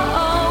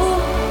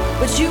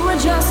 but you were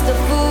just a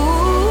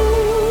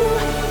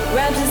fool,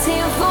 wrapped in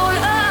tinfoil.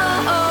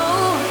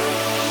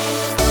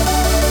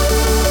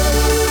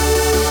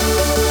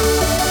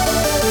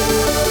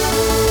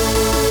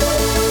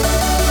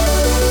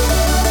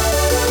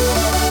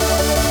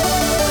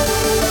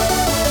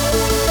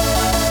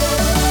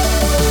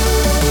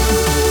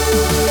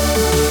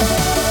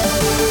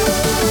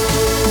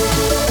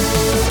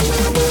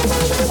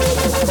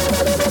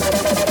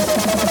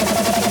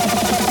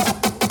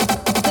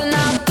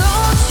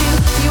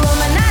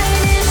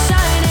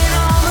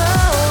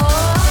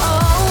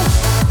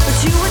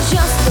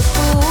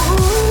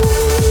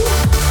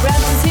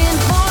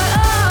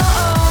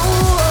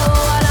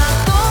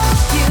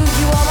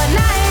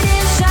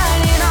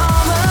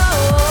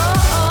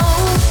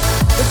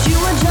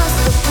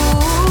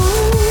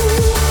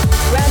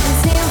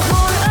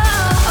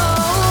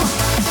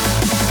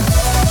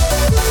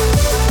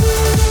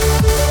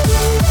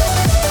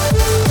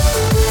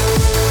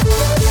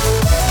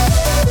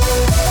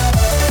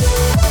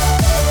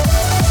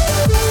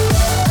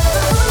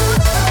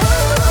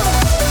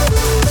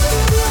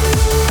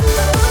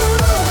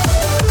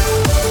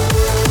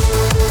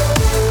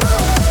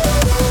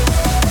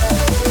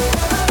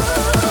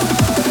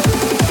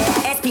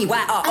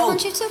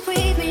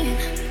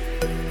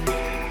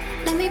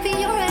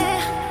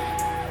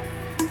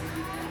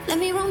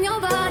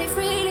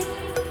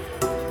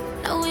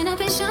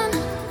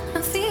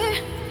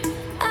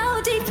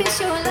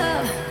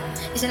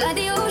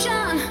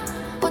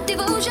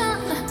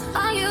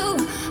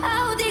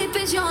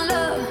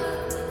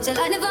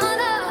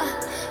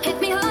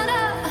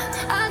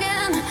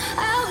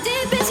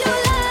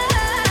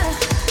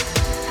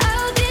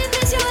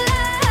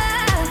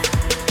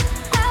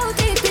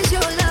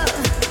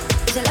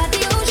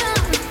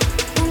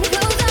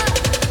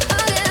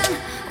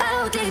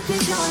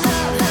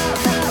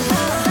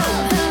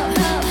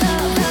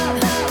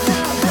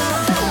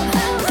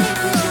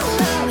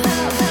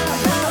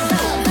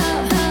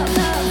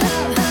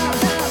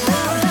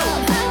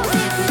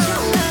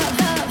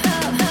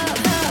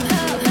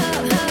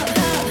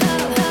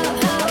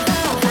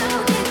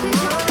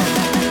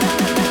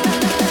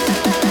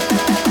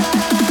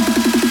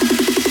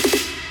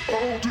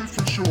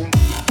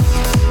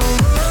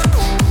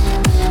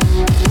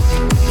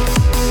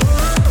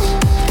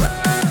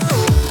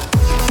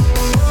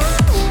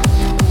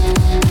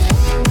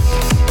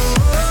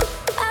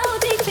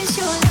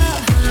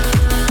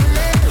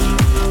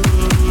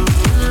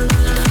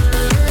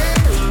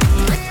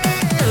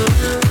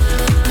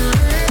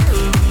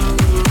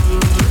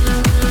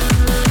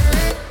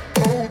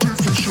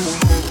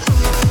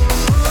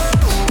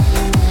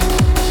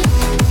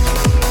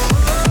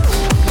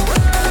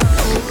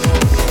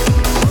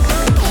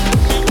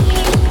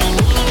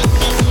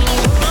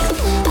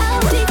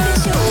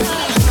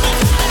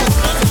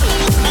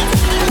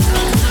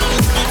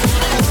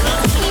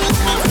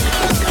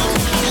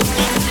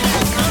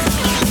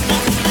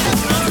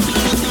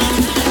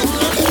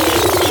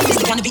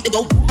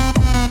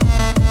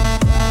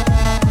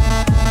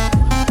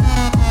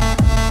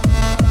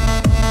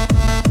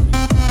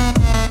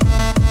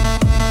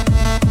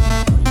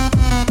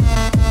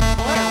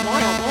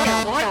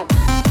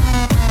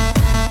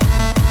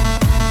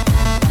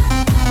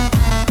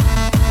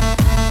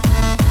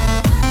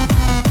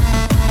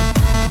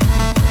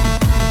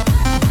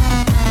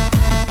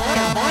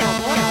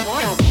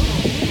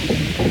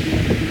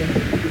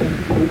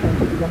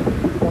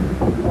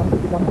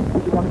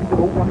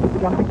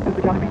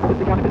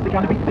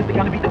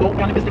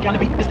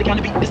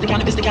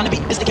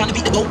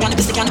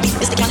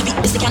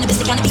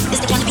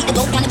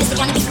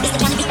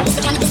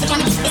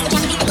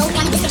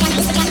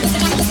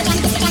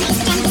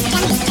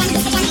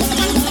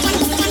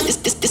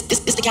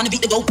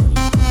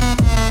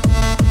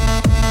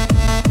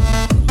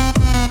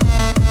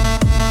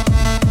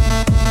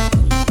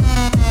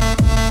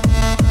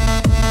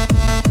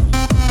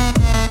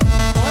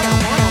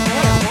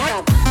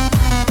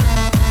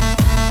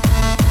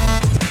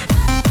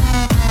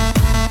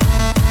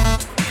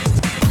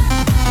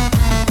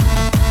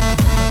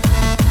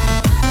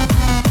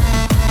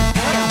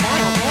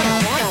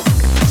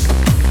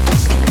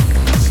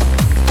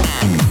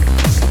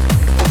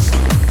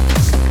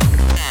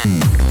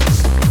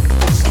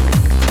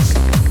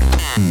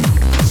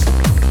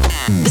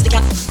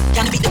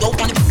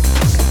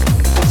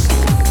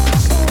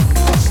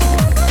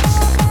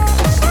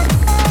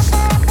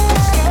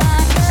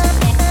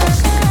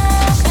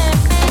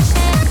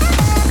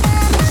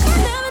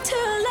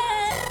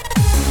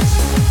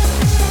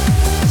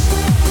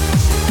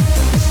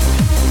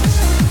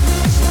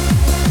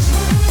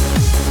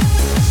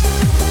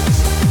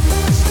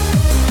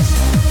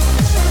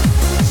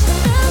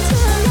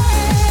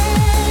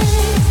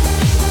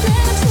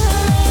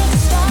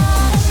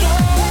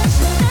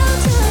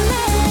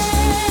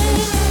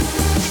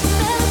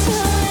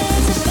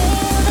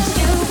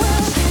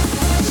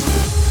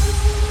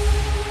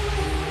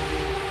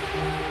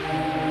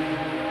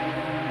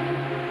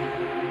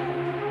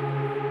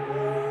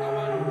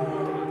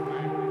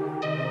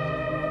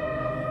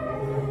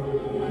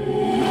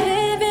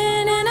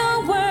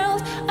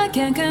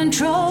 can't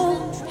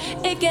control,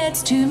 it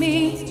gets to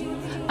me.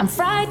 I'm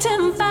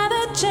frightened by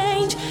the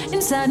change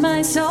inside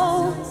my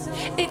soul,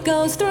 it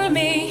goes through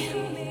me.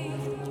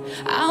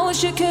 I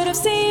wish you could have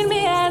seen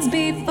me as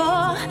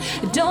before.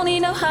 Don't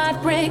need no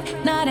heartbreak,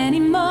 not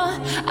anymore.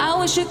 I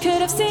wish you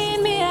could have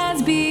seen me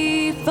as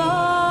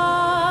before.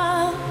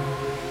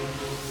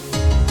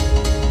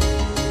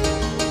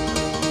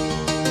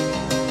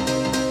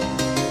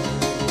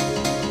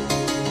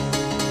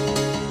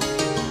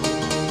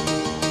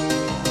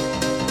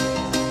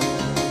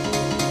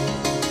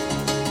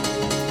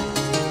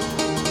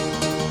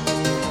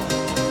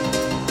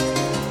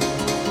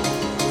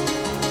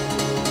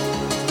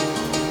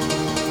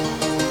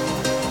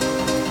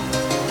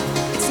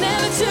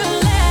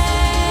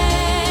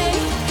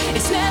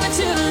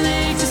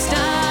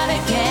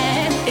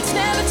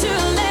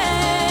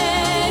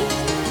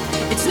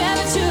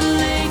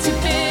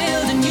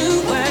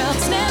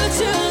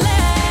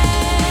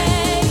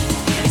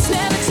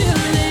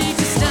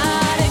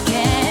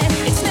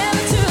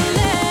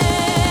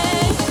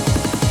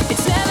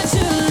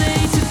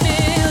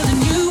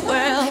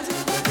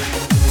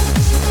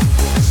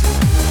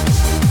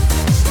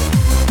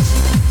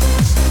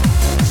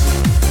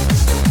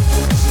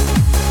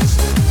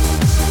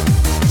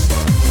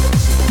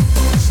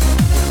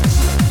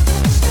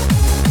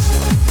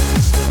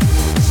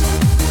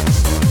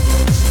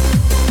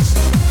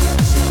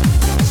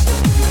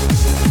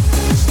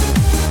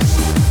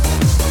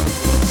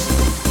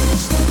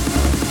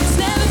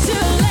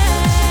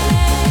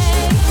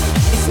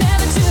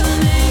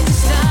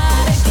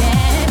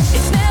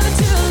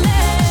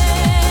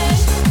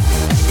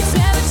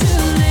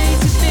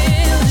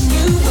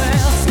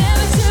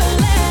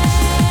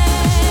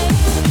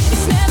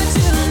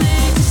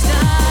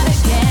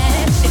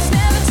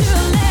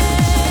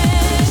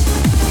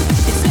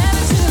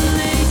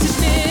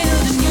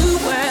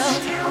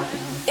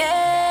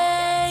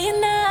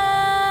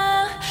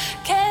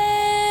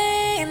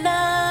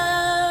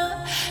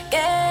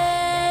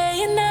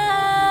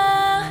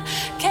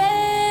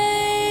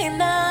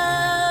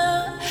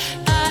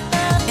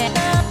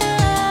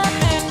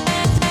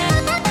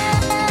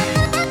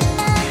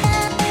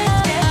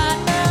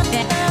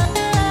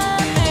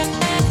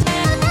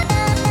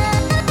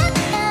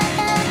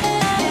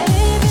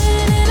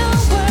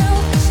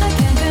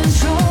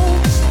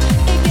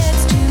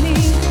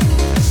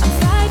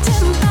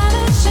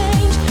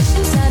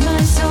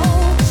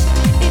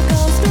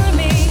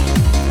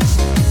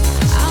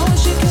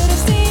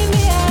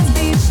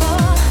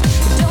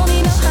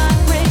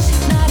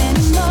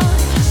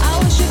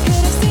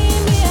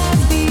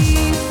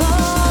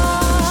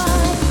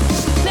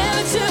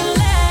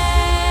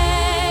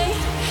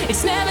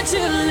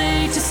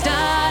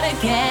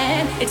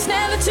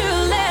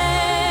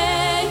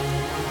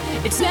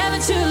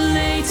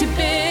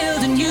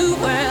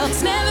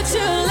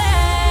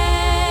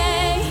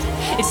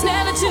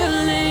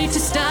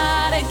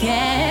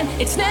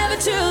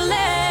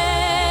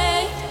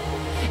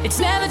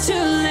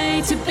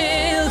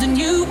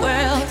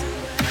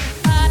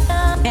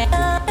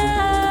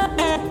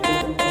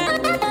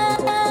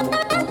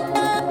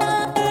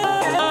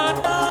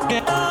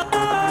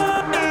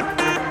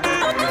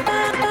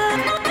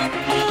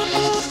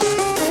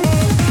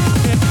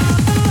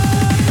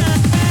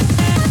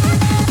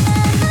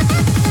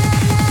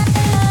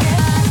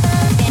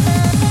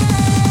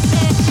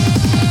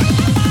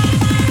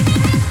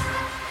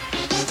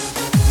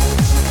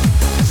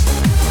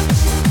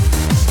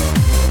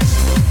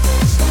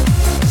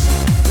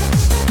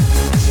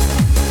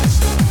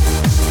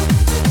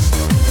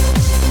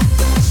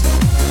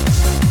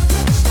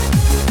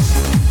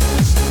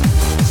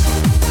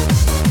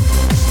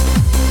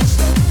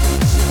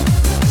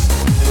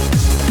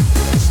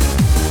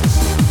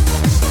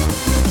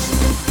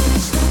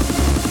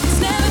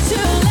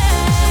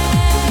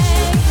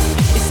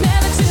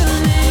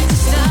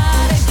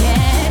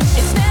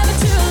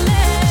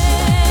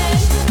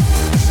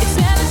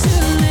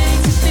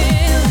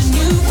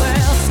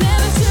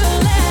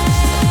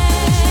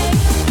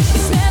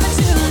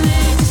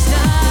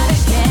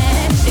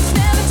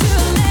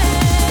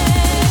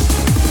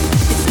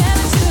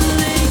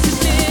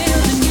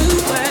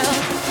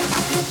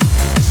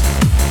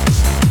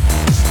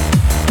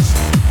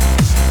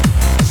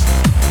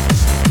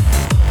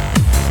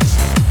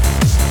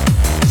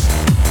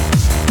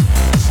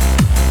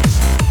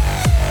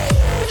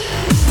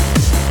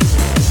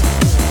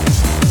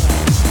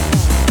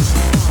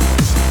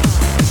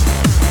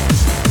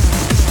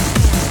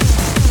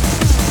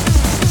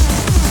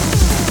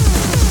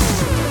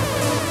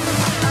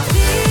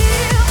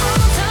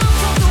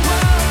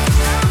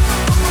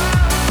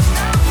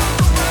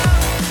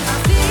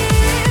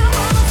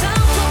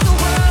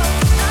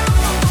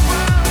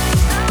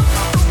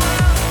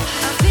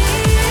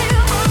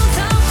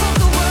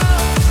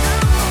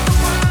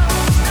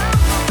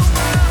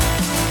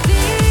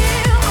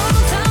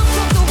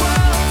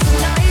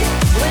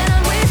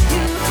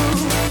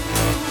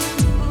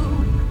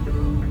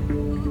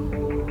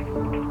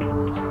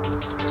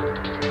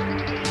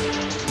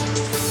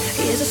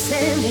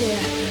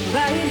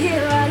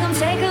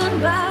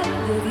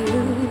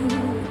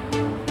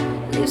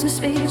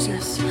 leaves me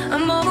speechless.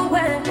 I'm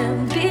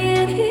overwhelmed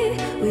being here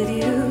with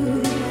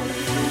you.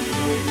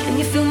 Can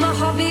you feel my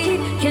heartbeat?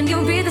 Can you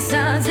read the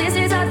signs? This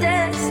is our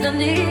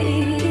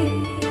destiny.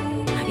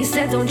 You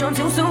said don't jump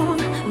too soon,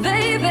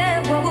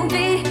 baby. What will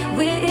be,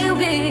 will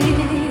be.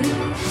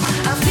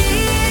 I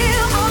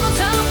feel on the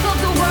top of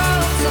the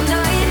world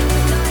tonight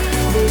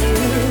with you.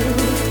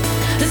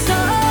 The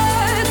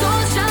stars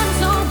don't shine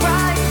so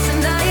bright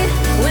tonight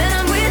when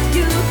I'm with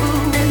you.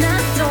 And I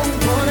don't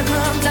wanna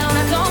come down,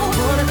 I don't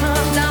wanna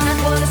come down. I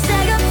wanna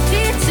stay up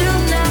here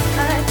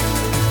tonight.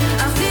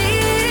 I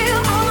feel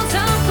on the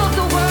top of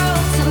the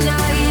world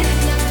tonight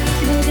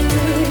with you.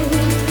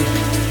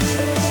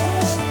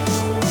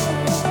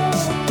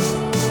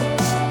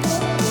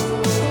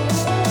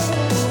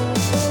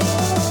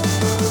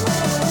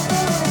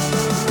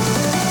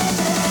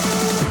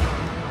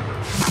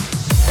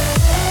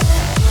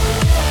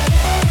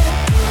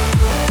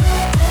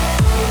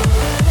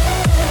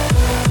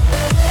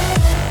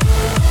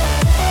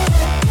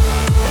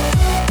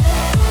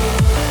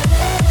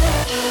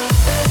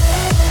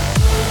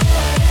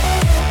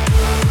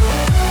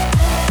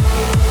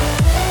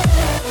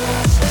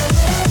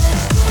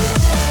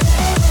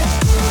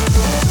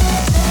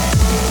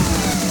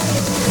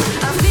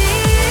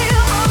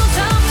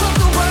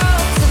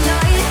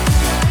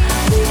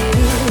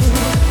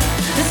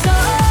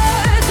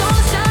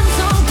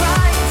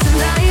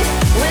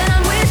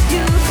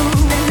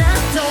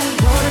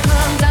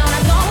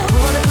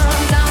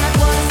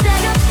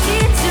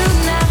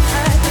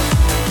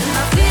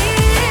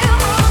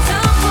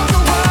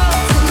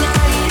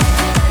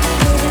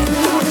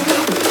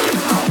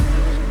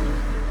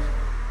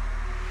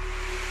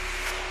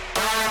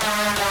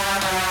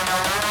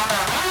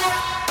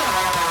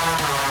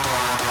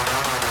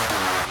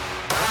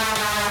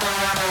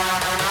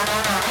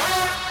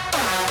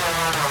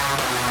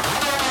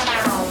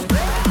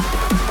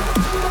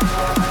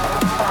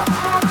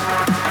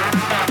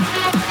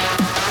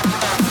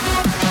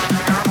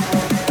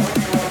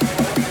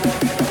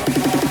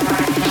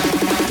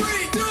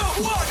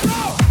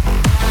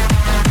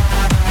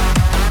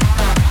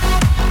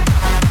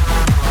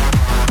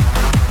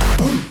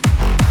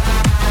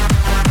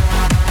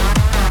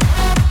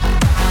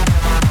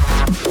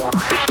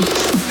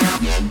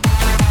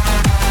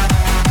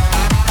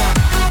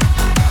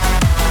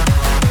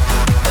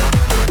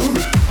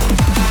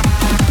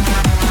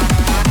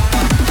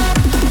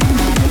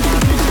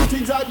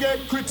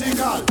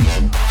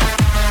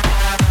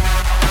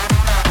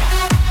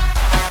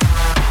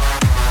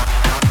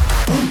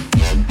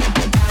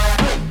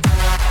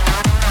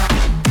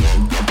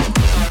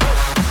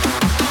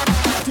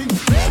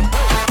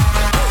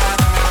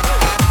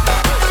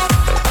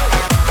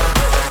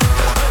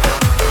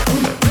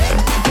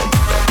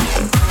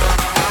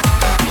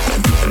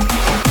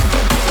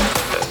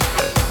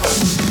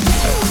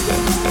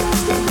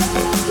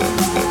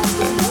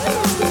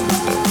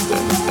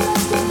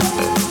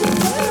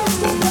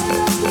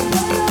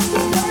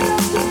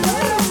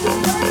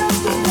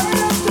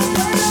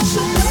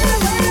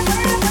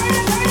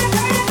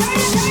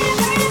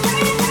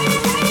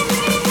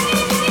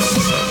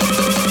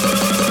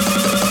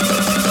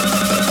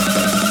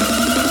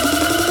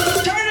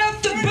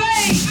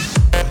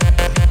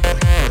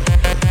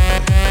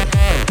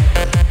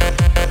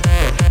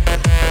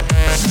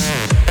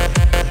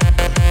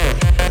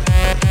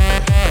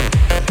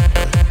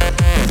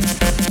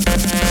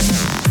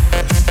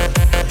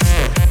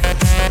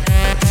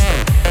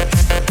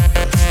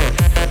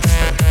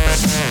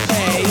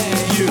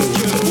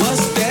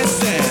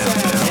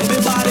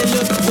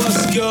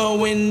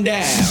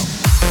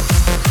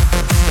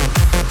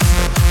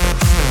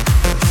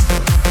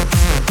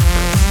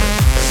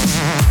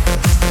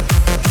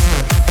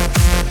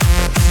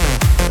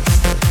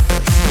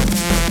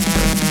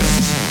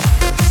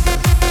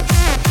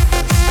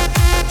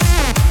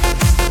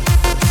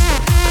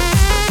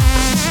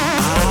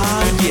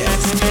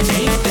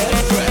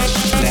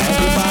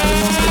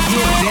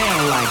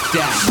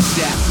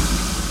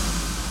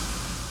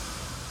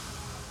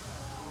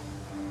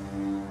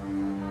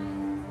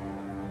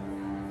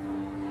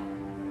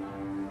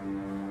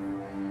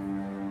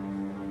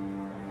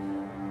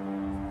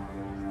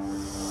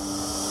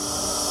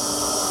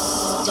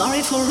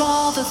 Sorry for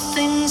all the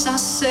things I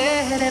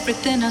said.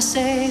 Everything I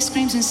say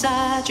screams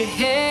inside your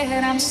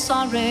head. I'm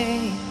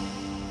sorry.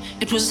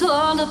 It was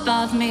all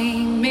about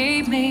me,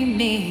 me, me,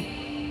 me.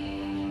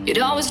 It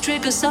always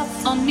triggers up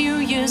on New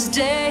Year's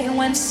Day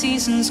when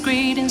season's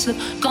greetings have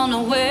gone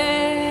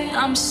away.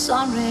 I'm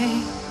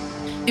sorry.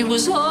 It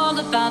was all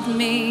about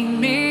me,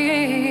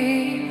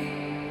 me.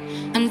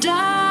 And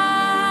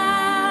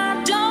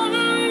I don't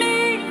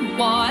mean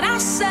what I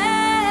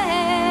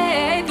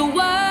say. The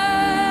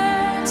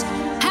words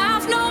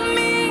have no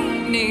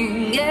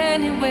meaning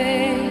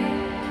anyway.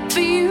 For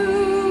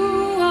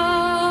you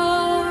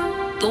are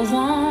the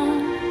one.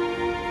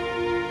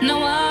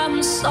 No,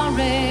 I'm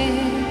sorry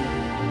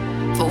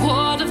for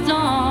what I've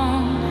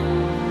done.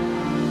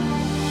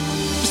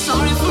 I'm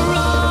sorry for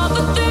all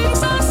the things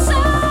I said.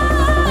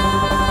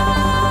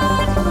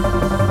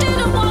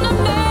 Didn't wanna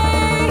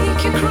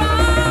make you cry.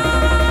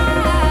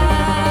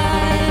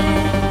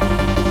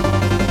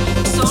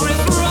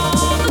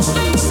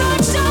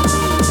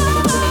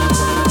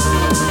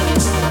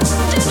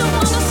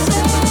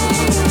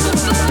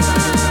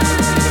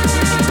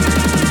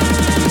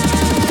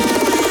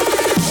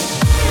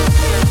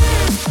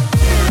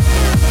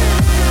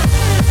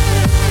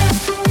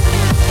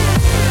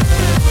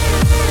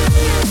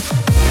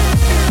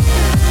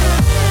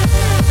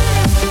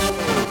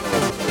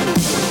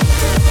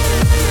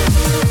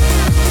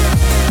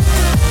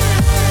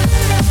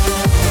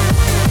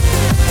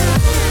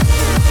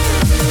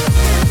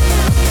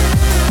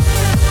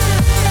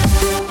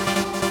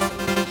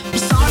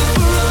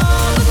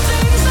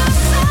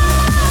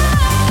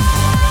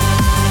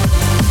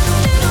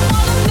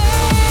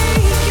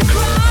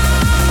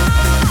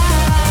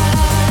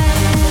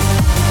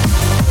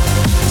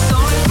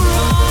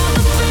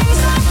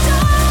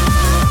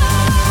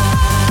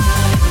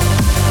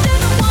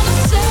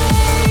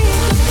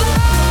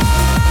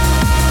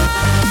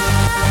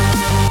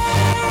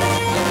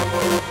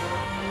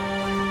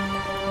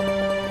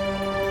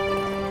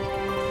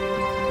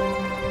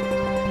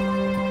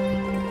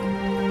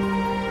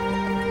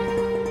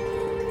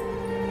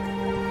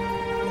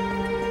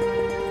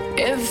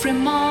 Every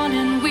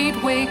morning we'd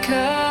wake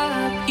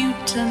up,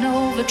 you'd turn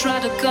over, try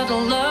to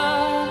cuddle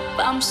up.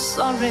 I'm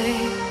sorry,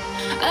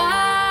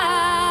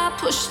 I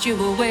pushed you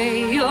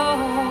away,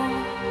 oh.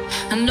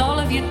 And all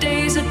of your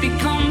days had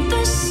become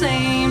the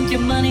same.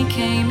 Your money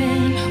came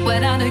in,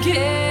 went out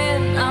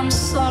again. I'm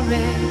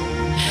sorry,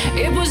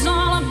 it was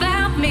all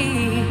about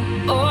me,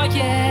 oh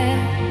yeah.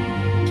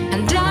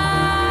 And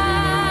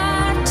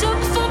I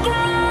took for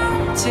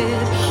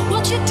granted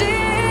what you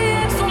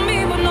did for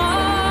me, but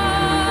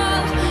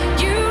all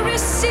you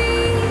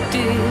received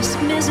is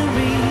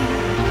misery.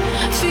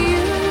 For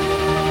you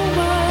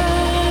were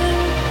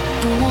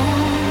the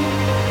one.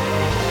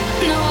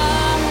 Now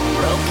I'm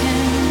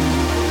broken,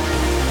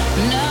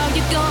 now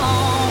you're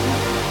gone.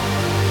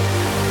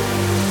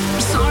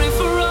 I'm sorry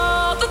for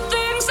all the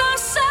things I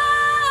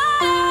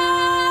said.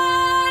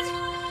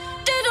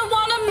 Didn't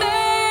wanna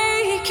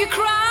make you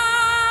cry.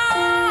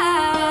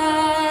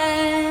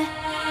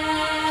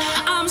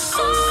 I'm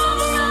sorry.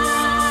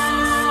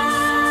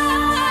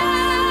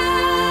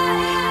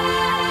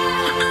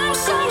 I'm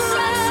sorry.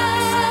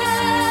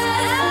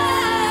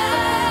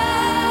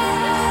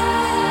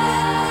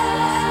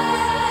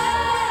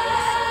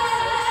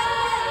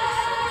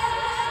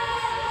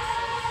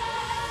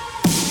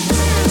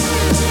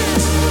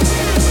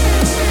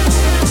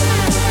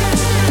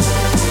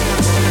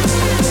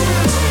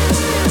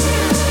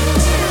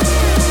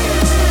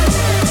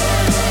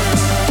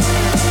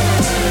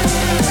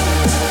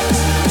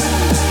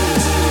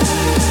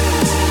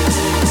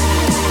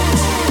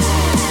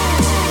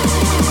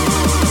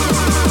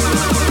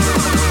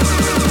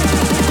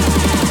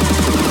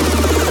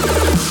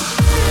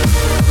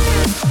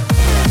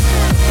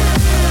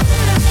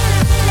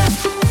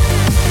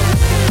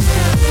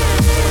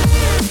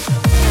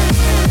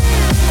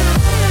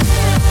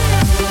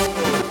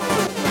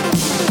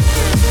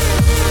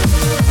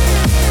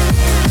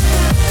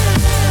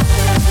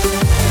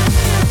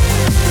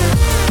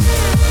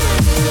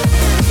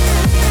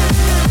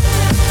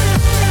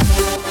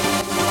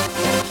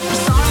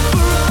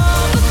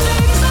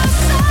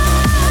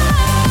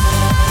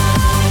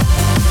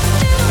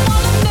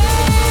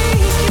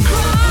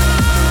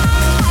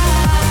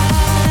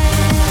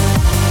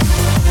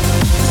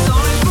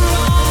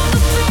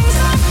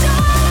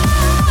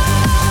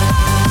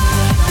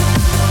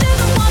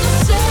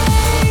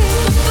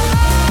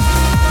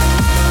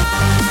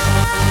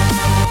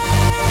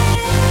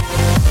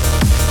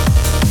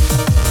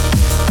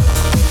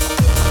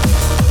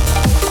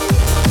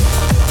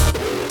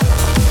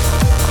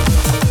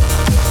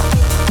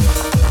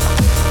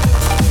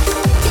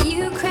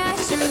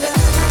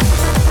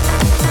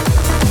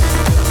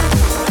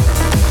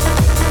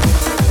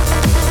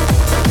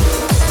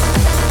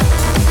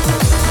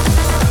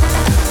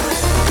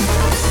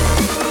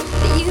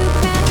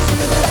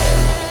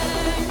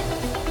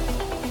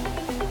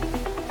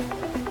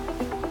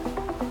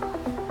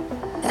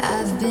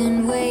 I've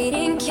been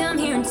waiting, come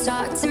here and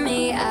talk to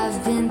me.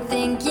 I've been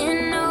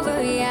thinking over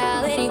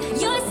reality.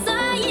 You're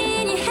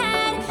saying you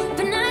had,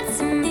 but not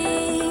to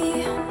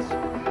me.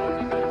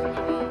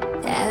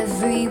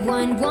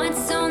 Everyone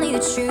wants only the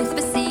truth,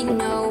 but see,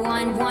 no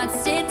one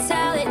wants to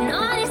tell it. And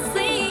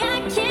honestly,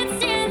 I can't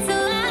stand to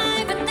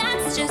lie, but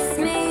that's just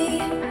me.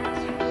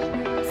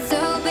 So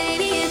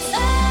baby, it's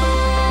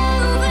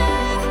over.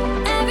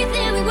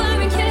 Everything we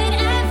were and could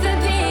ever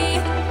be.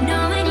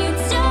 Knowing you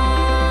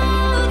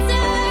told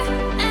her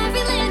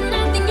every little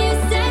nothing you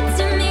said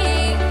to me.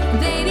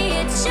 Baby,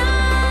 it's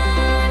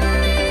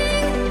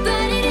charming,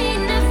 but it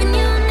ain't nothing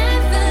you'll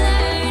never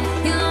learn.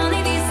 You'll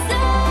only be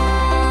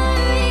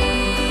sorry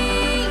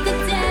the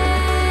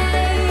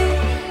day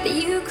that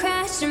you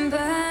crashed and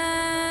burned.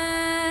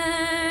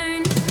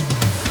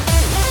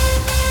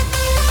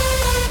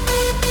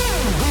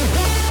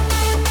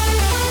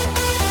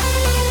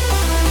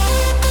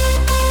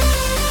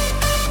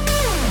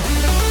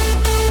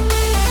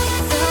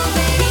 So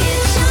baby,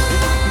 it's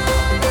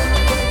charming,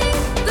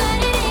 but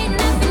it ain't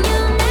nothing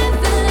you'll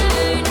never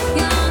learn.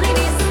 You'll only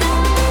be sorry the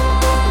day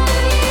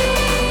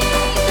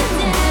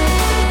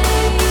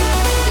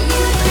that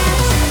you crashed and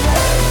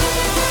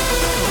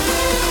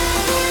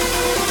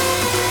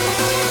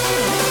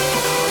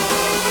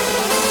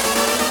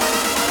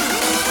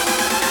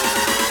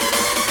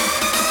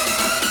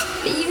burned.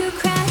 That you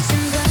crashed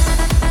and burned.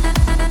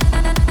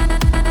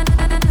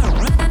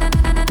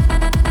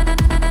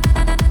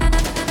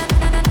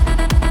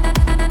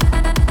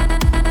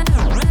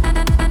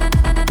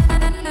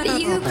 That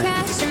you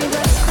crashed and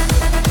burned.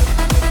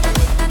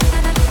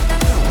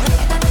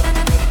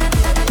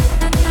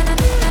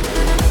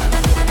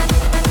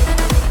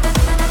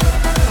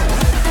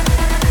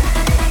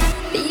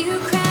 That you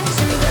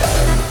crashed and burned.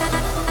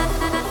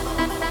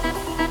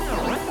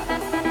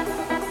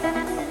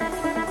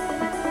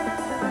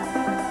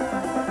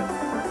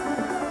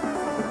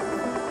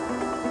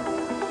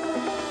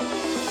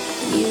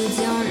 You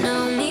don't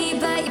know me,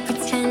 but you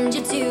pretend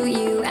you do.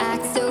 You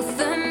act so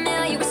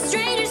familiar with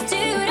strangers,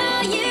 dude.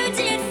 All you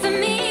did for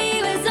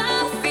me was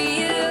all for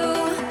you.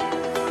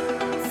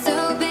 So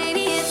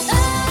baby, it's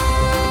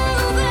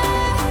over.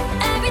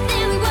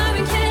 Everything we were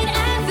and could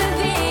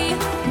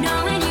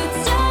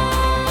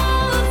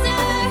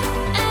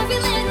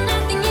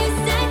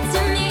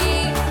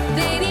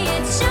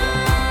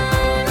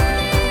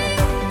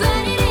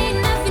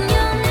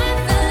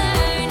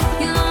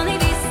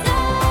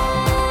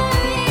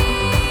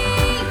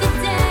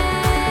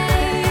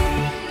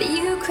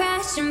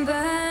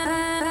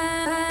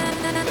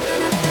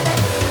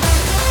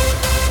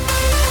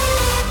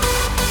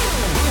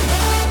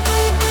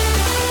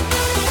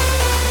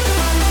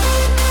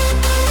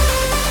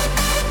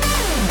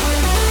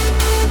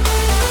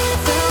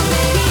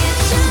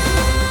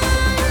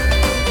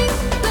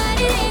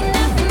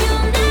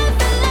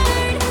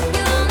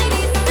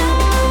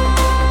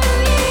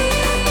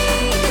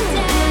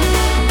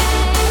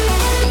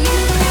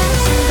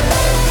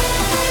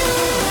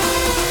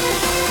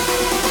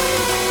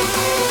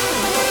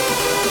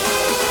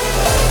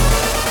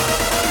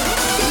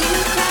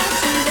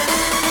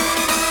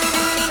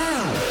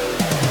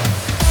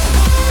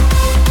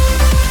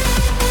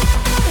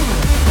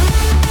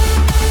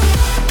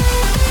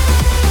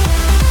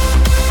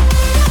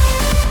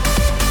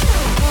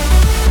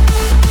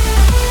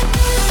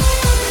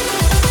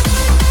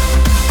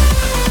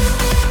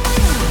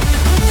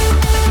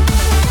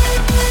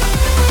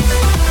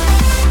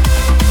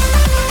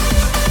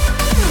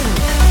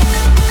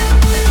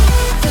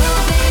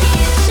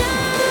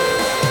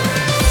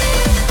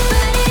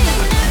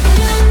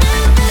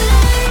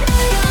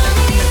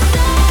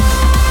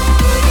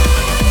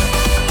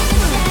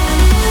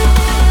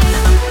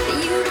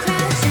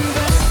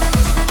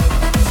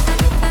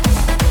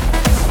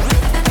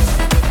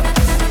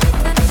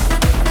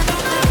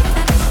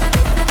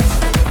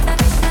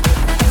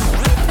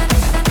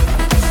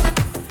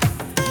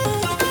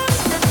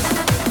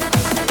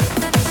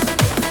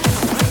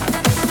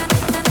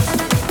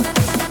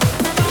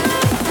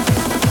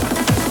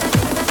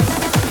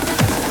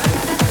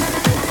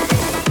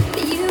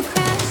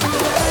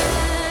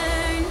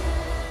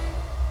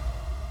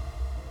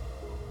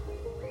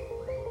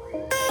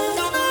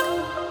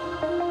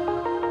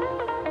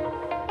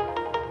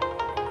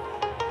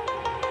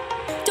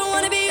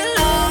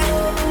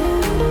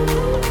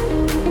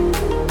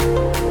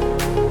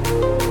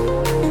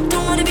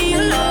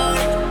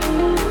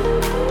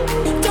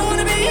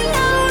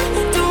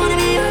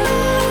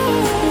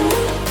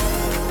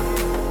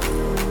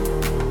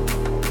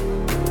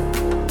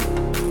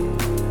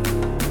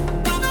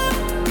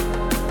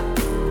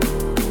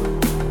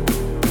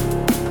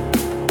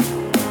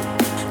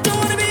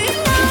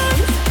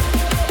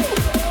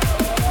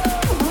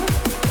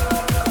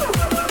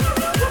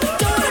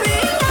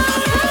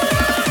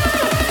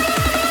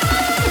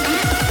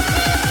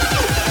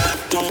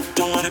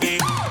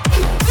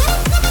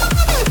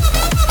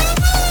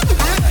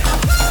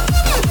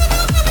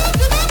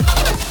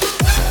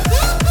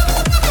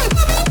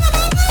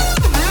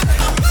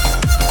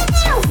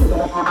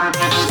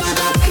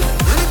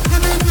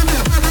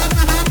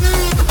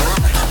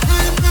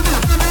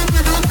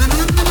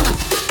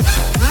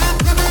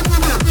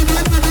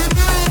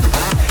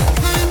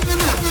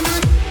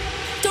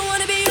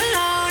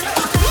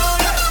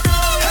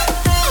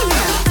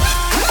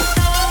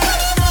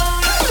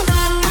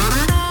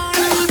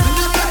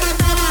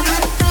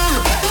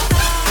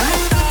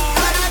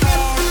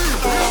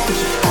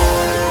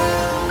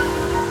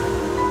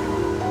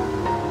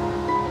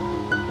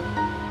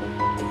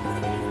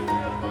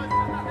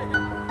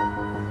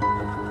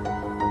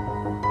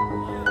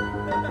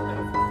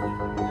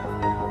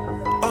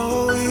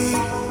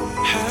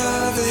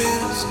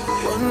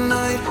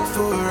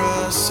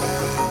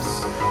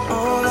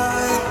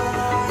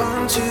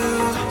to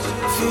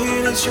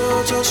feel it's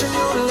your touch and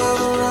your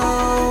love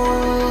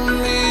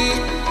around me.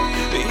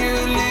 You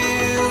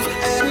live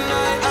at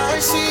night, I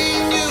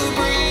see you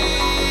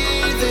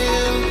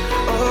breathing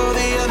all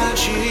the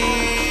energy.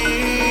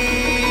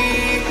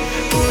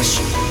 Push,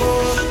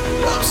 pull,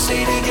 love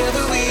stay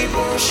together, we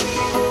push,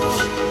 pull,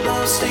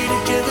 love stay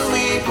together,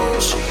 we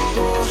push,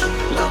 pull,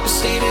 love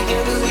stay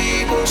together,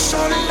 we push.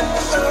 Our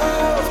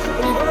love,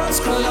 when worlds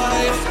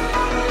collide,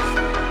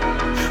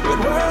 when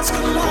worlds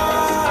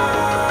collide,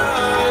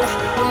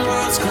 when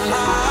worlds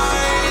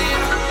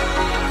collide,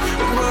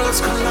 when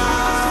worlds collide.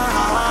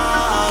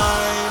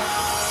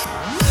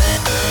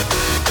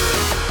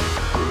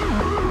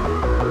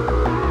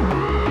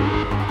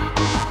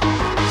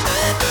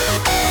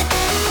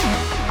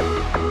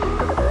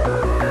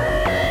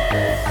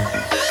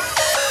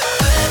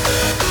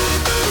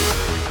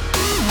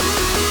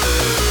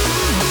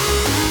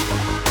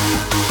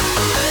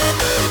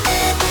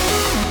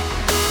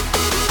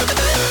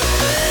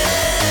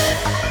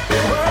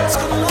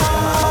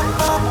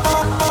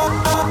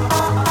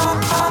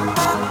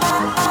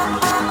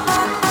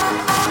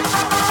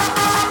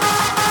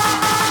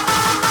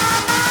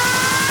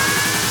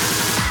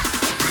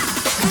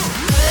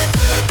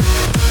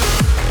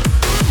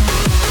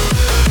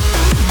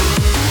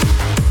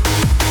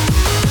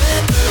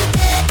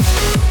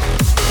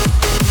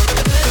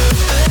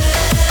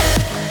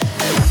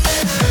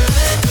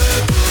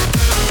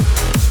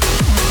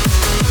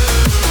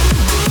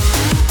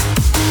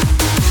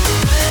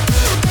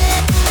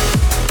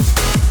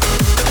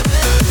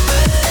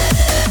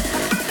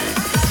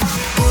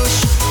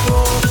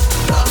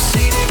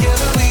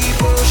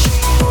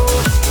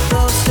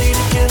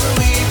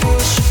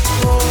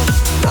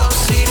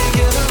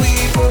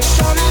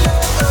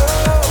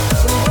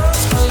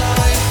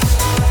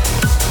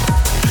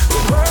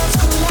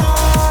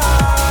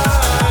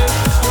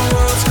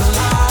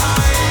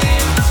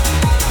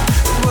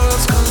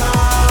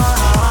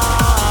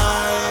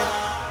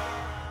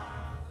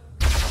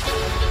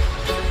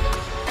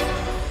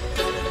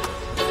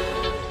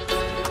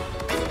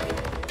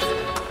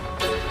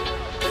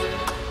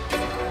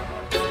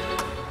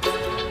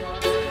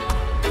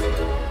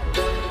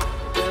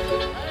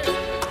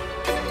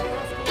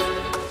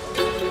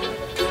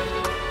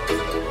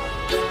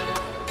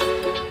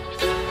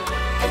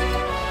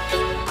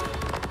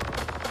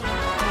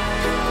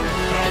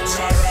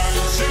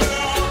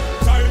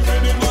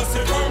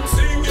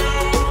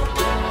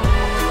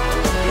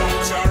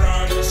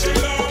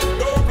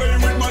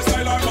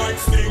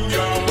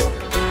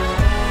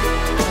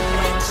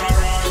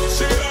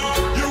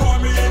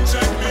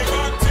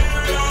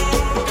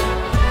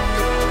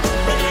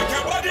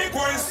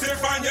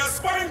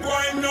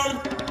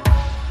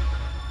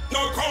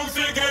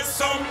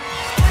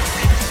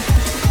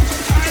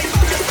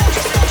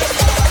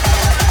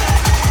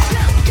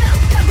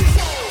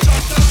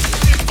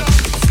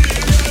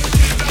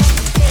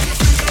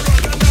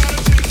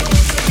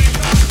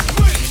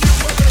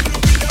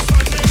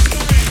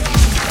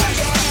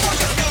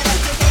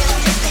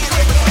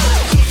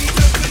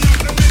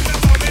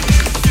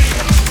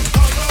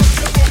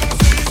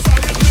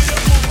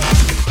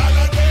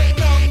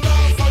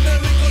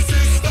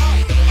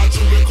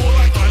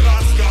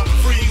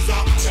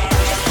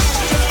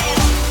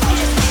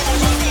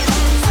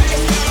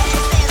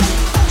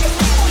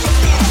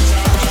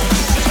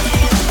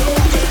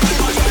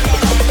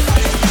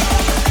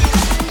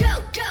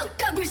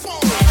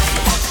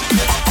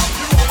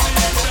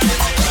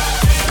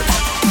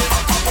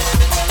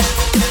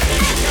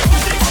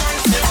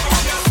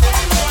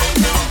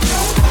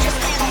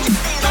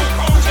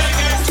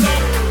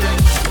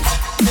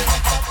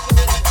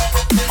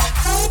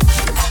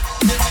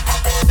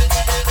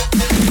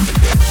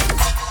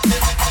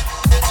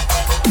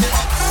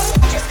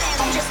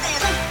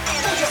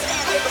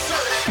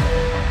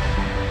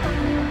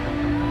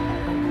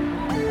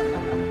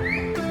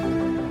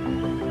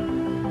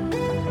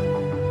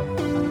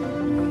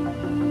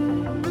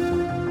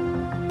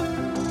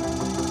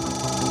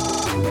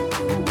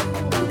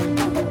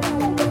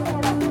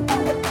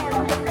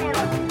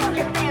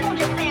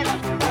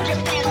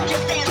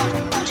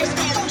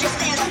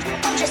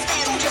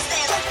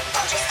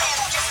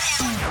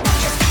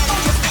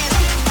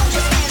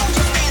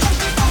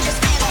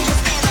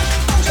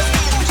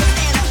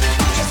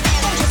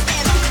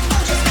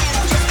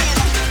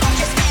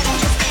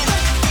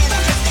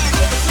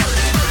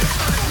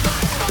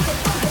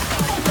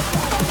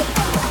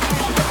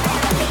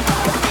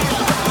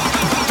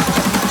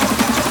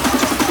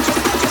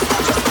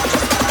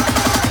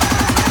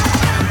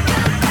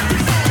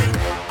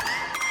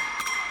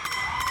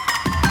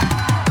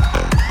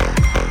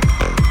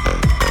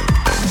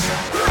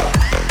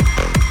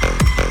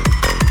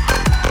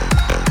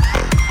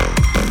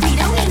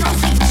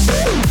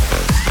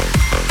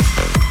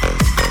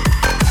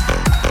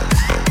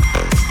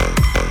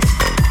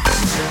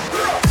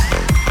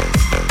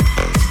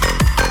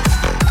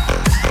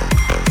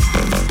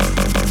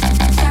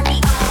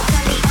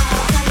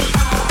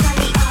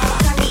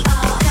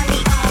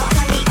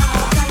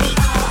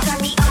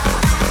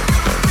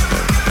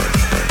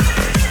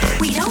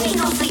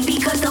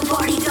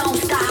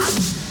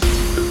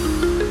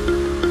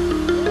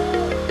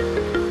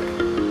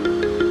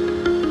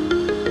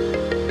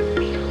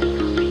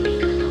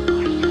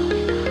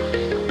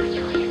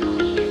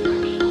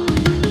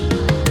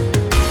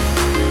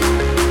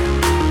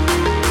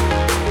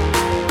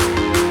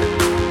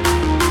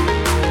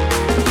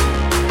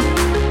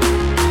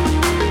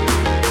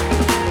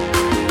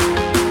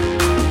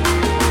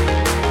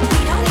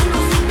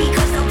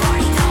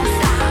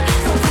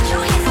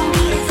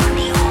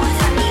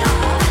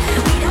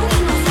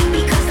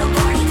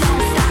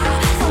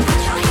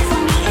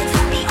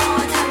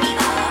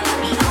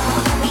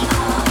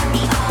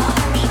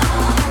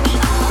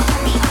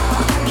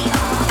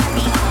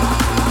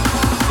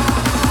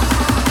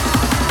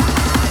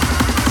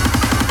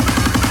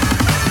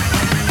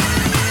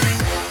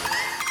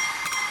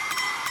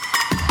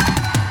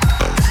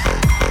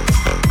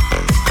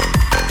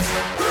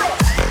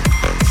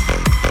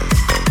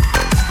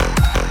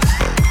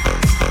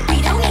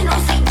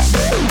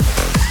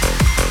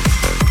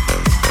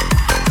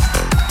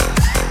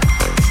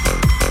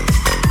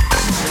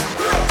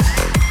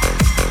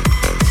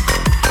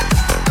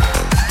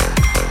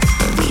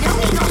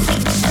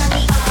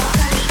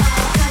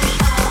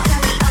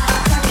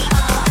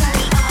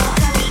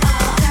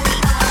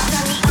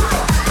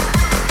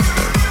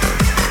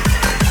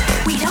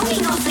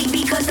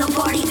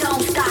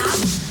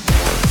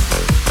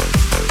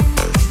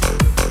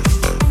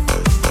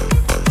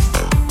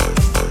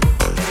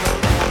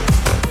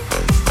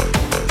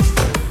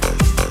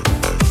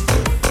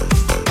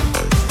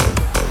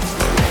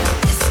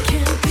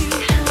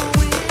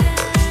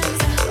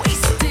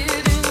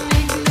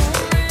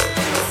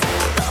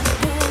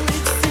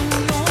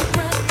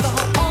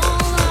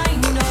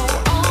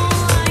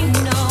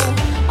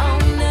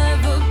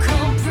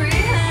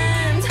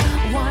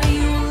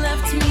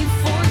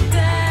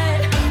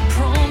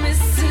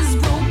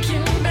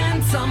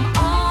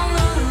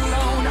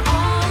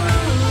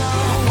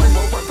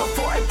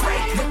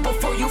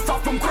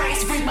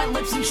 Read my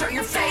lips and show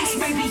your face.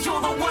 Maybe